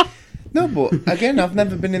 No, but again, I've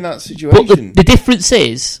never been in that But situation. the difference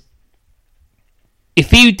is,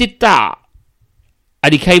 if he did that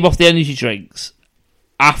and he came off the energy drinks,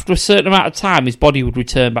 after a certain amount of time, his body would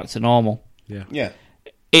return back to normal. Yeah. Yeah.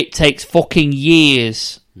 It takes fucking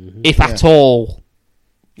years, if at all,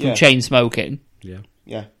 from chain smoking. Yeah.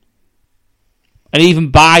 Yeah. And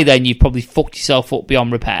even by then, you've probably fucked yourself up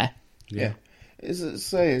beyond repair. Yeah.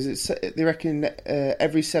 They reckon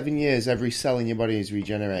every 7 years, every cell in your body is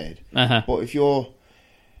regenerated. Uh-huh. But if you're...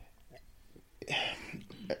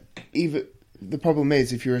 The problem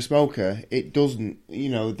is, if you're a smoker, it doesn't,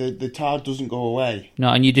 the tar doesn't go away. No,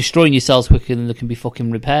 and you're destroying your cells quicker than they can be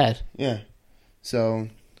fucking repaired. Yeah. So,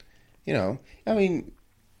 I mean,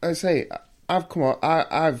 I say, I've come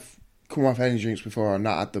off energy drinks before and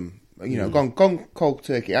not had them. Gone cold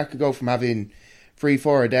turkey. I could go from having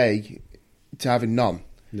 3-4 a day to having none.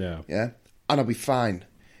 Yeah. Yeah. And I'll be fine.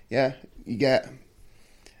 Yeah.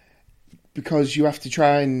 Because you have to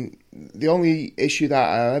try and... The only issue that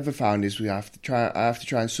I ever found is I have to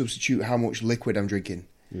try and substitute how much liquid I'm drinking.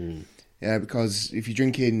 Mm. Yeah, because if you're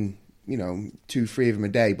drinking, 2-3 of them a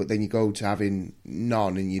day, but then you go to having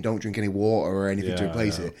none and you don't drink any water or anything to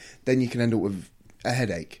replace it, then you can end up with a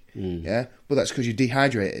headache. Mm. Yeah, but that's because you're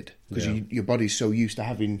dehydrated, because your body's so used to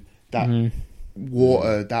having that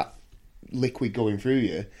water, that liquid going through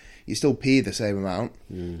you. You still pee the same amount.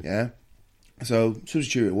 Mm. Yeah, so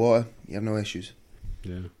substitute with water, you have no issues.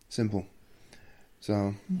 Yeah. Simple.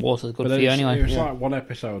 So Water's good for you anyway. It was like one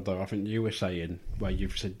episode though. I think you were saying where you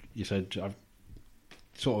said I've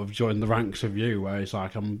sort of joined the ranks of you, where it's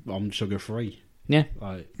like I'm sugar free. Yeah.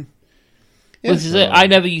 Like. Well, this is it. I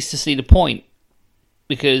never used to see the point,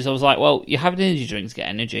 because I was like, well, you have energy drinks, get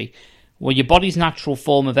energy. Well, your body's natural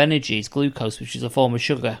form of energy is glucose, which is a form of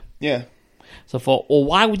sugar. yeah, So I thought, well,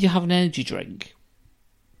 why would you have an energy drink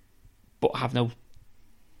but have no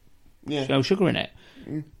sugar in it?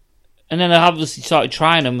 Mm. And then I obviously started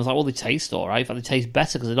trying them. I was like, well, they taste all right. In fact, they taste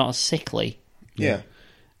better because they're not as sickly. yeah.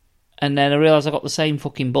 And then I realised I got the same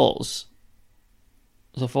fucking buzz.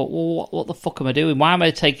 So I thought, well, what the fuck am I doing? Why am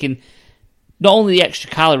I taking not only the extra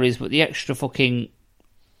calories, but the extra fucking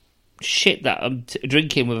shit that I'm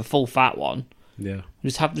drinking with a full fat one? Yeah.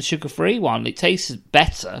 Just have the sugar-free one. It tastes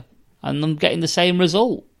better, and I'm getting the same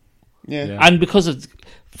result. Yeah. And because of,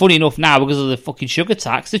 funny enough now, because of the fucking sugar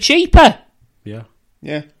tax, they're cheaper. Yeah.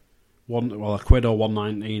 Yeah. A quid or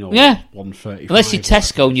 1.19 or Yeah. 1.35. Unless you're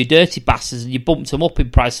Tesco and you're dirty bastards and you bumped them up in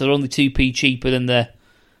price, so they're only 2p cheaper than the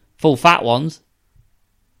full fat ones.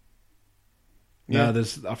 Yeah,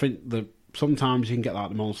 I think sometimes you can get like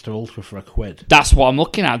the Monster Ultra for a quid. That's what I'm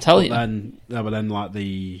looking at, I'm telling you. But then like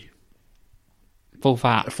the Full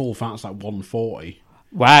fat. full fat's like 140.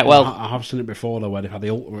 Right, well, I have seen it before though, where they've had the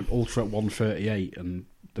Ultra at 138 and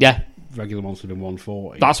the yeah, regular one's been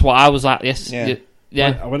 140. that's what I was at, yes. Yeah.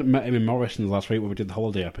 Yeah. I went and met him in Morrison's last week when we did the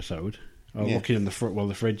holiday episode. I was Yeah. looking in the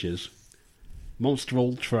fridges. Monster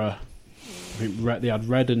Ultra, I think they had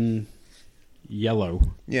red and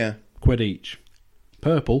yellow, Yeah. quid each.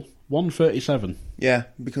 Purple, 137. Yeah,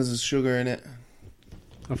 because there's sugar in it.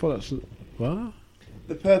 I thought that's... What?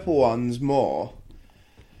 The purple one's more.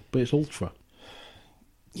 But it's Ultra.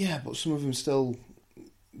 Yeah, but some of them still...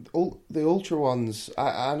 The ultra ones,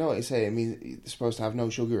 I know what you're saying. I mean, they're supposed to have no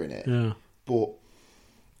sugar in it. Yeah. But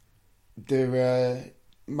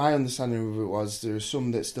my understanding of it was there are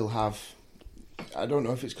some that still have... I don't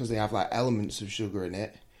know if it's because they have like elements of sugar in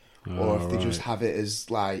it, or if they just have it as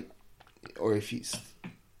like... Or if it's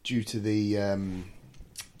due to the...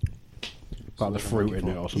 like the fruit in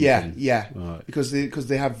it or something. Yeah. Right. Because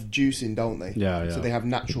they have juice in, don't they? Yeah. So they have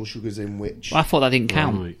natural sugars in which... I thought that didn't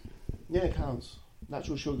count. Right. Yeah, it counts.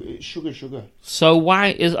 Natural sugar. It's sugar. So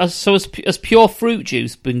why has pure fruit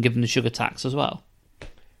juice been given the sugar tax as well?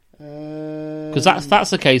 Because that's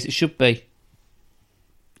the case. It should be.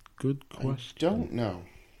 Good question. Don't know.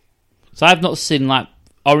 So I've not seen like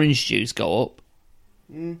orange juice go up.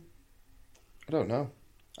 I don't know.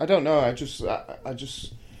 I just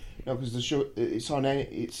no, because the sugar it's on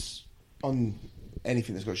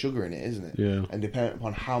anything that's got sugar in it, isn't it? Yeah. And depending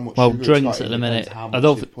upon how much Well, sugar drinks it's got, at the minute. how I much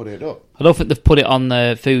don't they put it up. I don't think they've put it on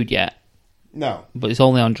the food yet, No. but it's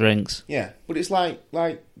only on drinks. Yeah, but it's like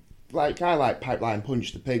I like Pipeline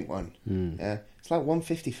Punch, the pink one. Yeah, it's like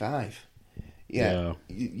 155. Yeah.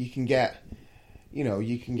 You can get,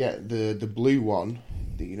 the blue one,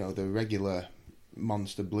 the regular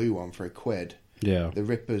Monster blue one for a quid. Yeah. The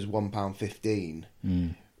Ripper's £1.15.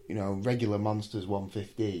 Regular Monster's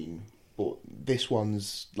 £1.15. But this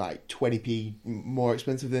one's like 20p more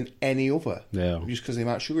expensive than any other. Yeah. Just because of the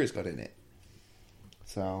amount of sugar it's got in it.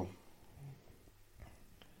 So,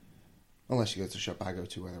 Unless you go to the shop I go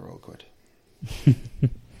to where they're all quid.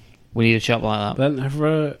 We need a shop like that. Then have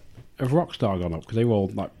Rockstar gone up? Because they were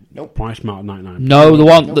all like price marked 99. No, the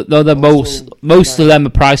one. Nope. No, they're most of them are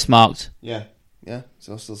price marked. Yeah, it's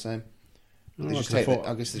all still the same. Oh, They just I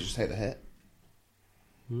I guess they just take the hit.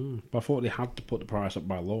 But I thought they had to put the price up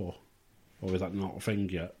by law. Or is that not a thing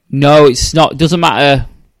yet? No, it's not. It doesn't matter.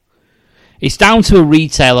 It's down to a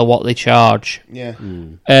retailer what they charge. Yeah.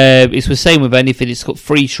 It's the same with anything. It's got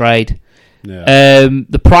free trade. Yeah.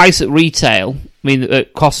 The price at retail, the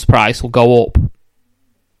cost price will go up.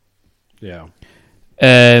 Yeah.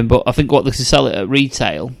 But I think what they can sell it at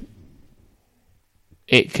retail,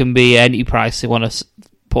 it can be any price they want to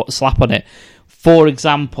put a slap on it. For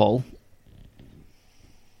example,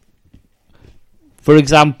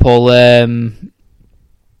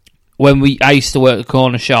 when I used to work at a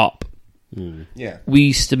corner shop, Yeah. we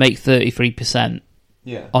used to make 33%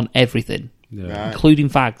 Yeah. on everything, Yeah. including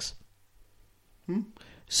fags.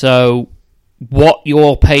 So what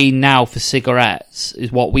you're paying now for cigarettes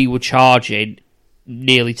is what we were charging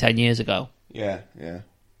nearly 10 years ago. Yeah.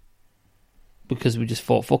 Because we just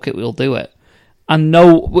thought, fuck it, we'll do it. And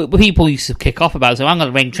no, people used to kick off about it, so I'm going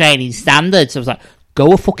to bring training standards. I was like,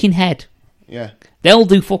 go a fucking head. Yeah. They'll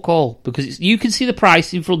do fuck all, because you can see the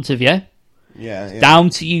price in front of you. Yeah. Down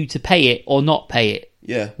to you to pay it or not pay it.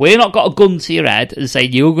 Yeah. We're not got a gun to your head and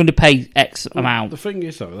saying you're going to pay X amount. The thing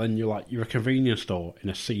is, though, then you're a convenience store in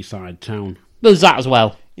a seaside town. There's that as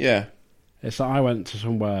well. Yeah. It's like I went to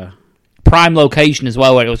somewhere. Prime location as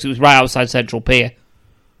well, where it was right outside Central Pier.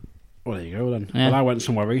 Well, there you go then. Yeah. But I went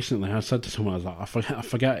somewhere recently. I said to someone, I was like, I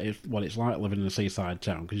forget what it's like living in a seaside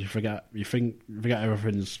town because you forget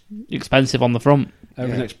everything's Expensive on the front.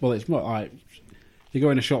 everything's. Well, it's not like you go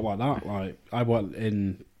in a shop like that. Like I went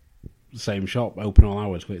in the same shop, open all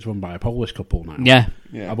hours, because it's run by a Polish couple now. Yeah.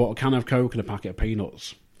 Yeah. I bought a can of Coke and a packet of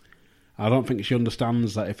peanuts. I don't think she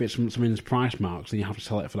understands that if it's something's price marks, then you have to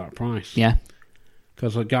sell it for that price. Yeah.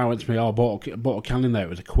 Because a guy went to me, I bought a can in there, it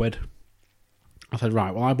was £1. I said,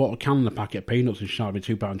 right, well, I bought a can and a packet of peanuts and she charged me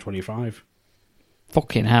 £2.25.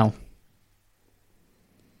 Fucking hell.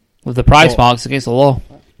 With the price marks against the law.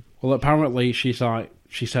 Well, apparently she said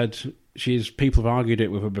people have argued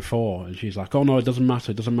it with her before, and she's like, oh no, it doesn't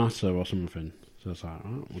matter, or something. So it's like,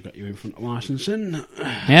 right, we'll get you in front of licensing.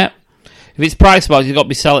 Yeah. If it's price marks, you've got to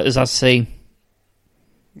be sell it as seen.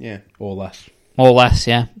 Yeah. Or less. Or less,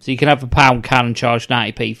 yeah. So you can have a £1 can and charge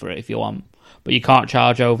 90p for it if you want. But you can't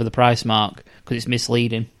charge over the price mark because it's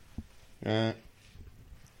misleading. So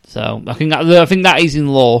I think that is in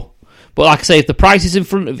law. But like I say, if the price is in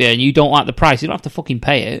front of you and you don't like the price, you don't have to fucking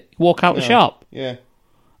pay it. You walk out the shop. Yeah.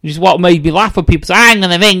 Which is what made me laugh when people say, I'm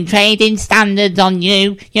going to ring trading standards on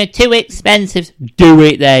you. You're too expensive. Do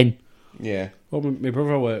it then. Yeah. Well, my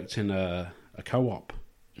brother worked in a co-op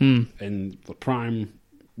Hmm. in the prime,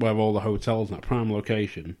 where all the hotels in that prime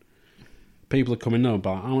location. People are coming in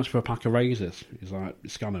about how much for a pack of razors? He's like,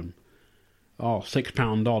 scan them. Oh,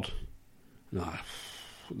 £6 odd. Nah,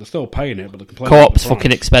 they're still paying it, but they're complaining. Co-op's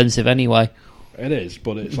fucking expensive anyway. It is,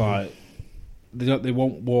 but it's like they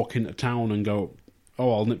won't walk into town and go,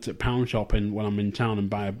 oh, I'll nip to pound shopping when I'm in town and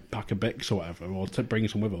buy a pack of Bics or whatever, or bring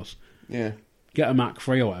some with us. Yeah. Get a Mac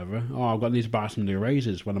free or whatever. Oh, I've got need to buy some new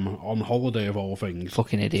razors when I'm on holiday of all things.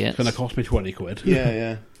 Fucking idiots. It's going to cost me £20.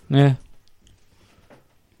 Yeah. Yeah.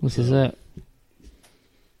 This is it.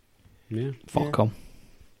 Yeah. Fuck them.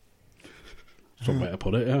 That's one way to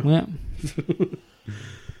put it, yeah. Yeah.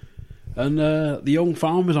 And the young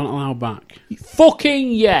farmers aren't allowed back.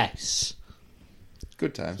 Fucking yes.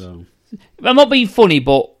 Good times. So, I'm not being funny,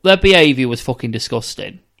 but their behaviour was fucking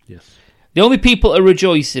disgusting. yes. The only people that are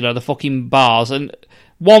rejoicing are the fucking bars, and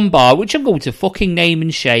one bar, which I'm going to fucking name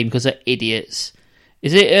and shame because they're idiots.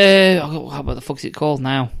 Is it, how about the fuck is it called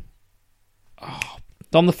now? Oh,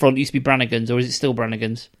 on the front, it used to be Brannigan's, or is it still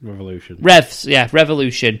Brannigan's? Revolution.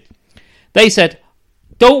 Revolution. They said,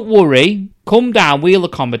 don't worry, come down, we'll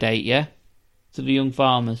accommodate you, to the young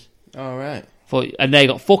farmers. All right. And they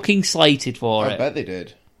got fucking slated for I it. bet they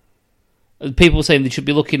did. People were saying they should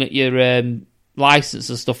be looking at your license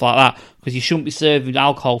and stuff like that, because you shouldn't be serving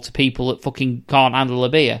alcohol to people that fucking can't handle a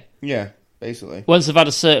beer. Yeah, basically. Once they've had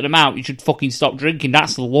a certain amount, you should fucking stop drinking.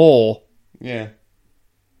 That's the law. Yeah.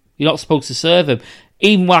 You're not supposed to serve them.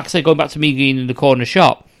 Even, like I say, going back to me being in the corner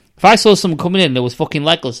shop, if I saw someone coming in that was fucking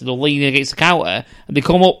legless and they're leaning against the counter, and they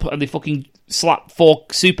come up and they fucking slap 4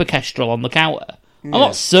 Super Kestrel on the counter, I'm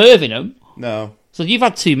not serving them. No. So if you've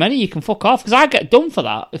had too many, you can fuck off, because I get done for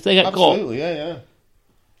that if they get caught. Absolutely, yeah.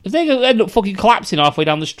 If they end up fucking collapsing halfway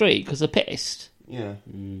down the street because they're pissed, Yeah.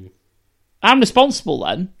 I'm responsible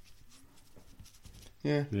then.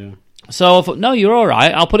 Yeah. Yeah. So I thought, no, you're all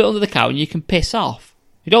right. I'll put it under the couch and you can piss off.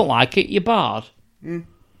 If you don't like it, you're barred.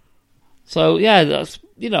 So, yeah, that's,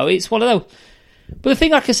 it's one of those. But the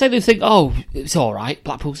thing, like I said, they think, oh, it's all right.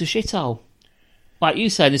 Blackpool's a shithole. Like you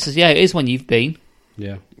said, this is, it is when you've been.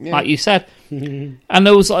 Yeah. Like you said. And I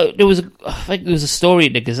think there was a story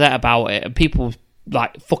in the Gazette about it, and people were,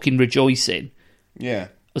 like, fucking rejoicing. Yeah.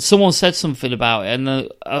 And someone said something about it, and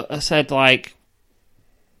I said, like,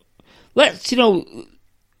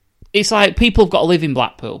 it's like people have got to live in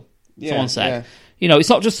Blackpool. Someone said. Yeah. It's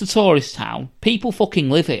not just a tourist town. People fucking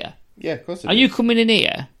live here. Yeah, of course it And is. you coming in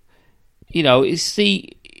here, it's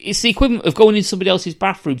the equivalent of going in somebody else's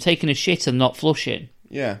bathroom, taking a shit and not flushing.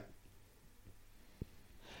 Yeah.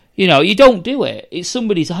 You don't do it. It's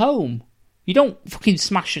somebody's home. You don't fucking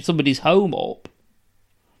smash somebody's home up.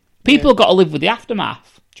 People have got to live with the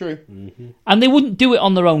aftermath. True. And they wouldn't do it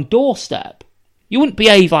on their own doorstep. You wouldn't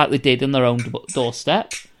behave like they did on their own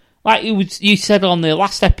doorstep. Like you said on the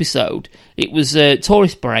last episode, it was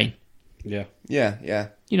tourist brain. Yeah. Yeah.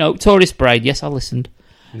 Tourist brain. Yes, I listened.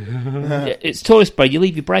 It's tourist brain. You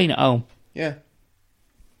leave your brain at home. Yeah.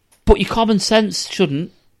 But your common sense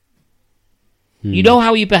shouldn't. You know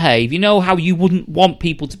how you behave. You know how you wouldn't want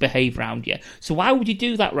people to behave around you. So why would you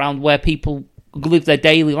do that round where people live their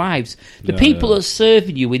daily lives? The people that are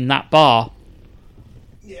serving you in that bar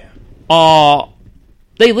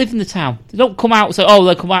they live in the town. They don't come out and say,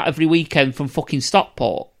 they come out every weekend from fucking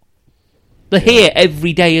Stockport. They're here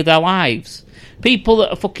every day of their lives. People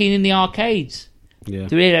that are fucking in the arcades. Yeah.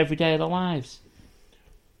 They're here every day of their lives.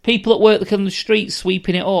 People that work on the streets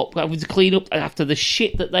sweeping it up, having to clean up after the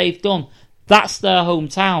shit that they've done. That's their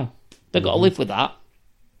hometown. They've got to live with that.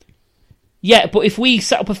 Yeah, but if we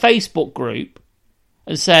set up a Facebook group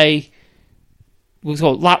and say, we'll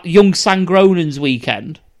call Young Sangronans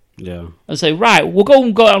Weekend, and say, right, we'll go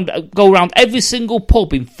around every single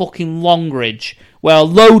pub in fucking Longridge where a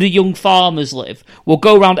load of young farmers live. We'll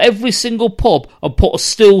go around every single pub and put a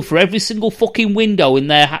stool for every single fucking window in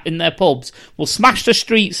their pubs. We'll smash the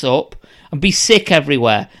streets up and be sick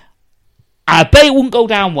everywhere. I bet it wouldn't go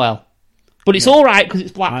down well. But it's all right because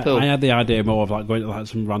it's Blackpool. I had the idea more of like going to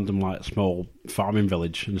some random small farming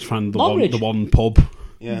village and just find the Longridge. one pub.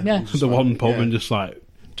 Yeah. The one pub and just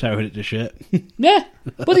tearing it to shit. Yeah,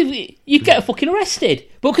 but you'd get fucking arrested.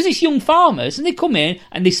 But because it's young farmers and they come in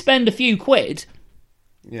and they spend a few quid.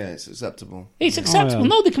 Yeah, it's acceptable. It's acceptable.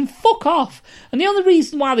 No, they can fuck off. And the only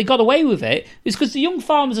reason why they got away with it is because the Young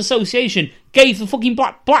Farmers Association gave the fucking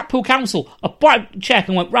Blackpool Council a blank check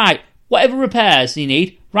and went, right, whatever repairs you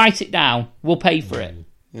need, write it down. We'll pay for it.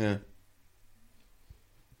 Yeah.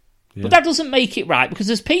 But that doesn't make it right because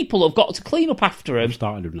there's people who've got to clean up after him. I've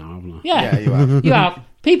started it now, haven't I? Yeah, you have. You have.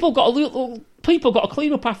 People got to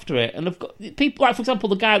clean up after it, and they've got people like, for example,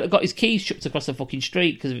 the guy that got his keys chucked across the fucking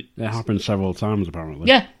street because it happened several times apparently.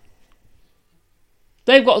 Yeah,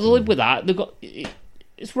 they've got to live with that. They've got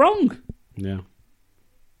it's wrong. Yeah,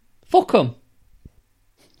 fuck them.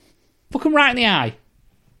 Fuck them right in the eye.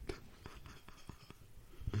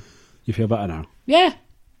 You feel better now? Yeah,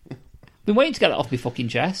 been waiting to get that off my fucking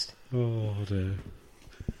chest. Oh dear.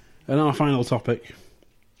 And our final topic.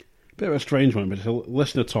 Bit of a strange one, but it's a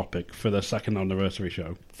listener topic for the second anniversary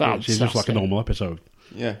show. Which is just like a normal episode.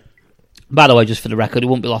 Yeah. By the way, just for the record, it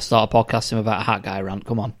wouldn't be lost to start a podcast about a hat guy rant.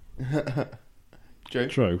 Come on.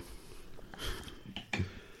 True.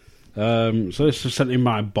 So this is sent in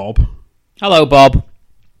by Bob. Hello, Bob.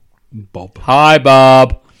 Bob. Hi,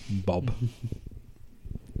 Bob. Bob.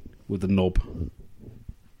 With the nub.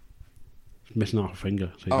 He's missing half a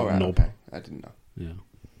finger. So he's got a nub. Okay. I didn't know. Yeah.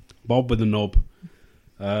 Bob with the nub.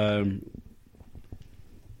 If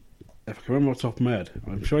I can remember off the top of my head,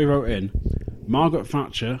 I'm sure he wrote in Margaret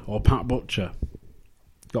Thatcher or Pat Butcher.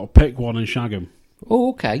 Got to pick one and shag him. Oh,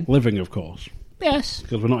 okay. Living, of course. Yes.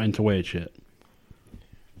 Because we're not into weird shit.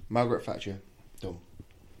 Margaret Thatcher. Dumb.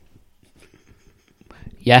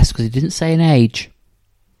 Yes, because he didn't say an age.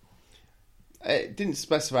 It didn't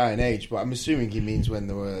specify an age, but I'm assuming he means when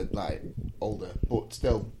they were older. But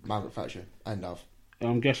still, Margaret Thatcher. End of.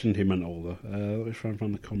 I'm guessing he meant older. Let me try and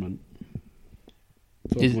find the comment.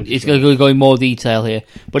 It's going to go in more detail here.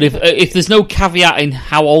 But if there's no caveat in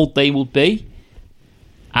how old they would be,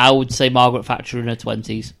 I would say Margaret Thatcher in her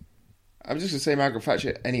 20s. I'm just going to say Margaret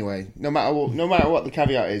Thatcher anyway. No matter what the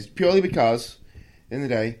caveat is. Purely because, in the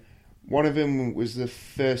day, one of them was the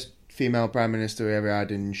first female Prime Minister we ever had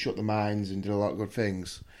and shut the mines and did a lot of good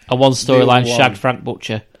things. And one storyline shagged Frank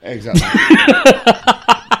Butcher. Exactly.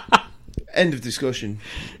 End of discussion.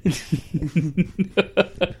 Oh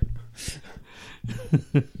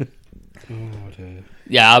dear.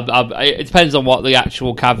 Yeah, it depends on what the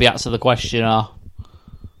actual caveats of the question are.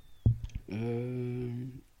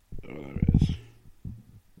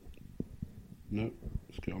 No,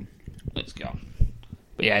 it's gone. It's gone.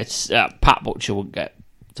 But yeah, it's Pat Butcher wouldn't get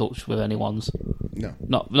touched with anyone's. No.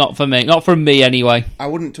 Not for me. Not from me anyway. I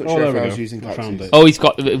wouldn't touch Oh, her there if we I go. was using I found Cox's. it. Oh, we've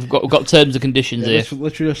got terms and conditions here. This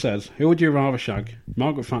literally just says, who would you rather shag?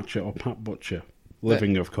 Margaret Thatcher or Pat Butcher?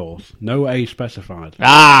 Living, of course. No age specified.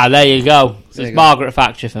 Ah, there you go. So There it's you go. Margaret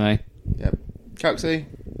Thatcher for me. Yep. Coxie.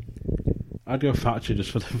 I'd go Thatcher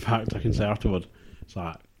just for the fact I can say afterward. It's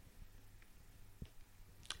like,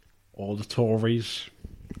 all the Tories,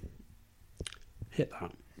 hit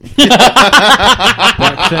that.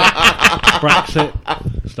 Brexit,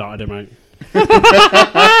 started it, mate.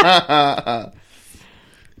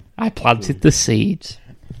 I planted the seeds.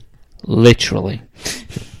 Literally.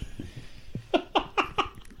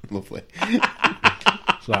 Lovely.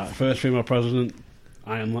 It's like, first female president,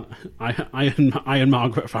 Iron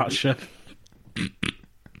Margaret Thatcher.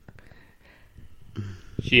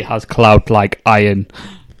 She has clout like iron.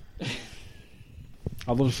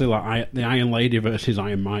 I'd love to see like the Iron Lady versus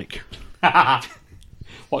Iron Mike.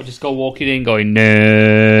 What, just go walking in going,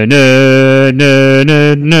 no, no, no,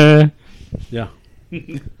 no, no. Yeah.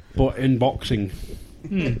 But in boxing.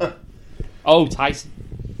 Oh, Tyson.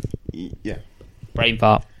 Yeah. Brain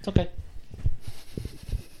fart. It's okay.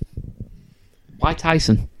 Why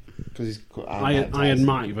Tyson? Because he's Iron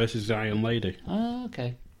Mike versus the Iron Lady. Oh,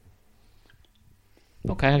 okay.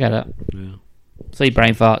 Okay, I get it. Yeah. See,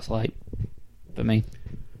 brain farts, like, for me.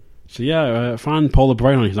 So yeah, find Paula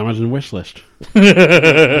Brown on his Amazon wish list.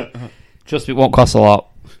 Trust me, it won't cost a lot.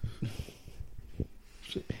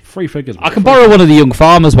 3 figures. I can borrow one of the Young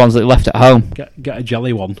Farmers ones that they left at home. Get a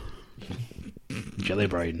jelly one. Jelly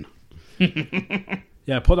brain.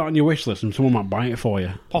 Yeah, put that on your wish list and someone might buy it for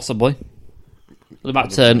you. Possibly. They might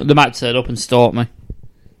turn up and stalk me.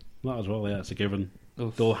 That as well, yeah, it's a given.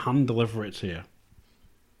 Oof. They'll hand deliver it to you.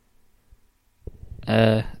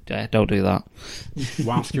 Yeah, don't do that.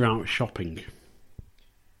 Whilst you're out shopping.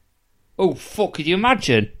 Oh, fuck, could you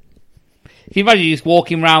imagine? Can you imagine you just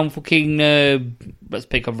walking around fucking, let's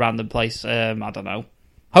pick a random place, I don't know.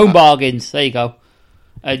 Home Bargains, there you go.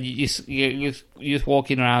 And you're just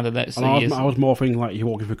walking around and that's... I was more thinking like you're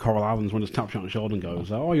walking through Coral Islands when just taps you on the shoulder and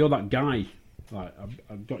goes, oh, you're that guy. Like,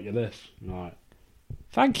 I've got you this. And you're like,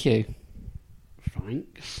 Thank you.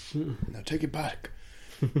 thanks. Now take it back.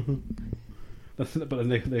 But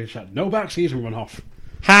then they shout, no backseas and run off.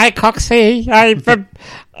 Hi, Coxie.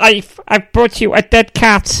 I've brought you a dead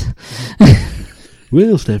cat.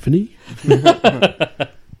 Well, Stephanie,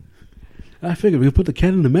 I figured we'll put the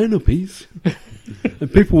cat in the mantelpiece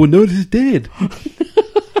and people will notice it's dead.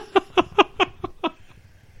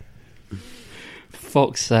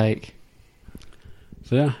 Fuck's sake.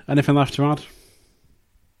 So yeah, anything left to add?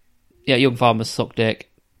 Yeah, Young Farmers suck dick.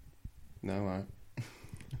 No, right.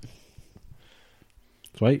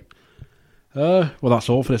 Sweet. Well, that's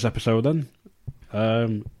all for this episode then.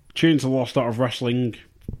 Tune to the Lost Art of Wrestling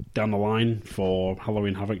down the line for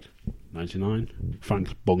Halloween Havoc 99.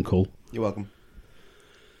 Thanks, Bunkle. You're welcome.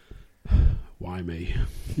 Why me?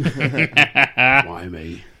 Why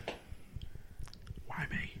me? Why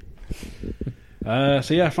me?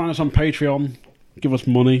 So yeah, find us on Patreon. Give us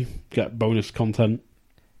money. Get bonus content.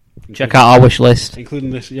 Check out our wish list. Including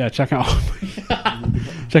this. Yeah, check out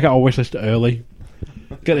check out our wish list early.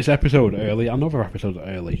 Get this episode early and other episodes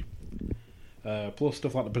early. Plus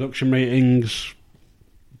stuff like the production ratings,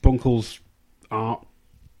 Bunkle's art.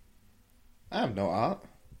 I have no art.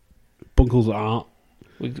 Bunkle's art.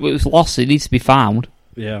 It was lost. It needs to be found.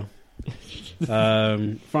 Yeah.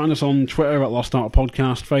 Find us on Twitter at Lost Art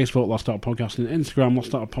Podcast, Facebook Lost Art Podcasting, Instagram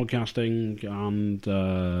Lost Art Podcasting,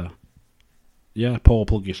 and yeah, Paul,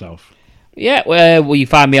 plug yourself. Yeah, well, you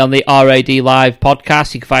find me on the RAD Live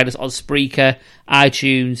podcast. You can find us on Spreaker,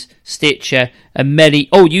 iTunes, Stitcher, and many...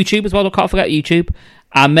 Oh, YouTube as well, I can't forget YouTube.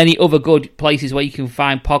 And many other good places where you can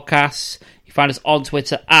find podcasts. You find us on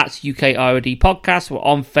Twitter at UKRAD Podcast. We're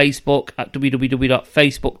on Facebook at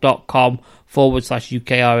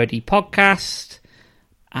www.facebook.com/UKRAD Podcast.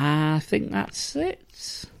 I think that's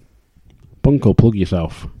it. Bunkle, plug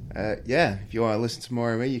yourself. Yeah, if you want to listen to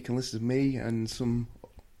more of me, you can listen to me and some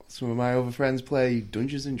of my other friends play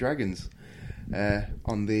Dungeons and Dragons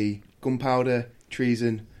on the Gunpowder,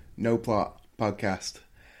 Treason, No Plot podcast.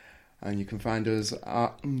 And you can find us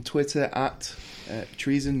on Twitter at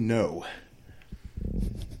Treason No.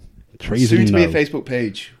 Treason Soon to No. be a Facebook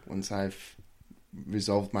page once I've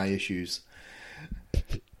resolved my issues.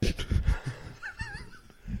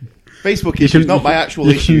 Facebook issues, not my actual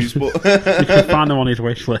issues, but You can find them on his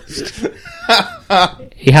wish list.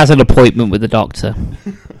 He has an appointment with the doctor.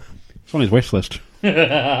 It's on his wish list.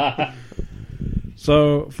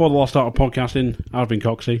 So, for the Lost Art of Podcasting, I've been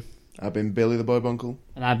Coxie. I've been Billy the Boy Bunkle.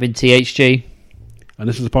 And I've been THG. And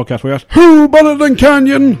this is a podcast where we ask, who better than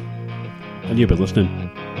Canyon? And you've been listening.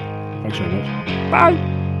 Thanks very much.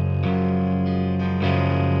 Bye.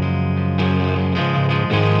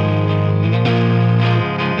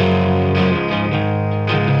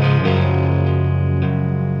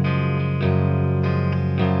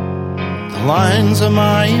 The lines on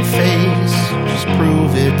my face just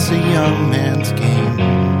prove it's a young man's game.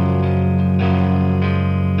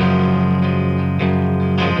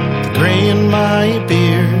 The gray in my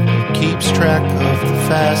beard keeps track of the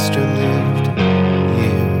faster lived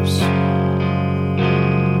years.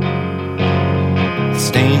 The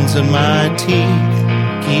stains on my teeth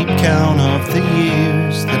keep count of the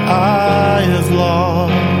years that I have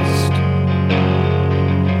lost.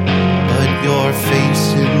 Your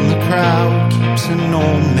face in the crowd keeps an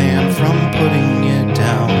old man from putting it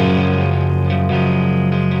down.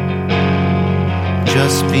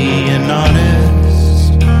 Just being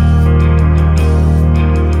honest.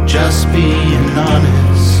 Just being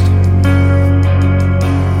honest.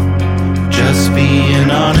 Just being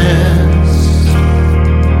honest.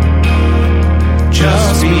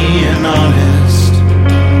 Just being honest.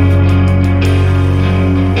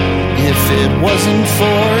 If it wasn't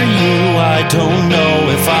for you, I don't know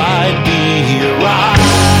if I'd be here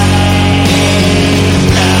right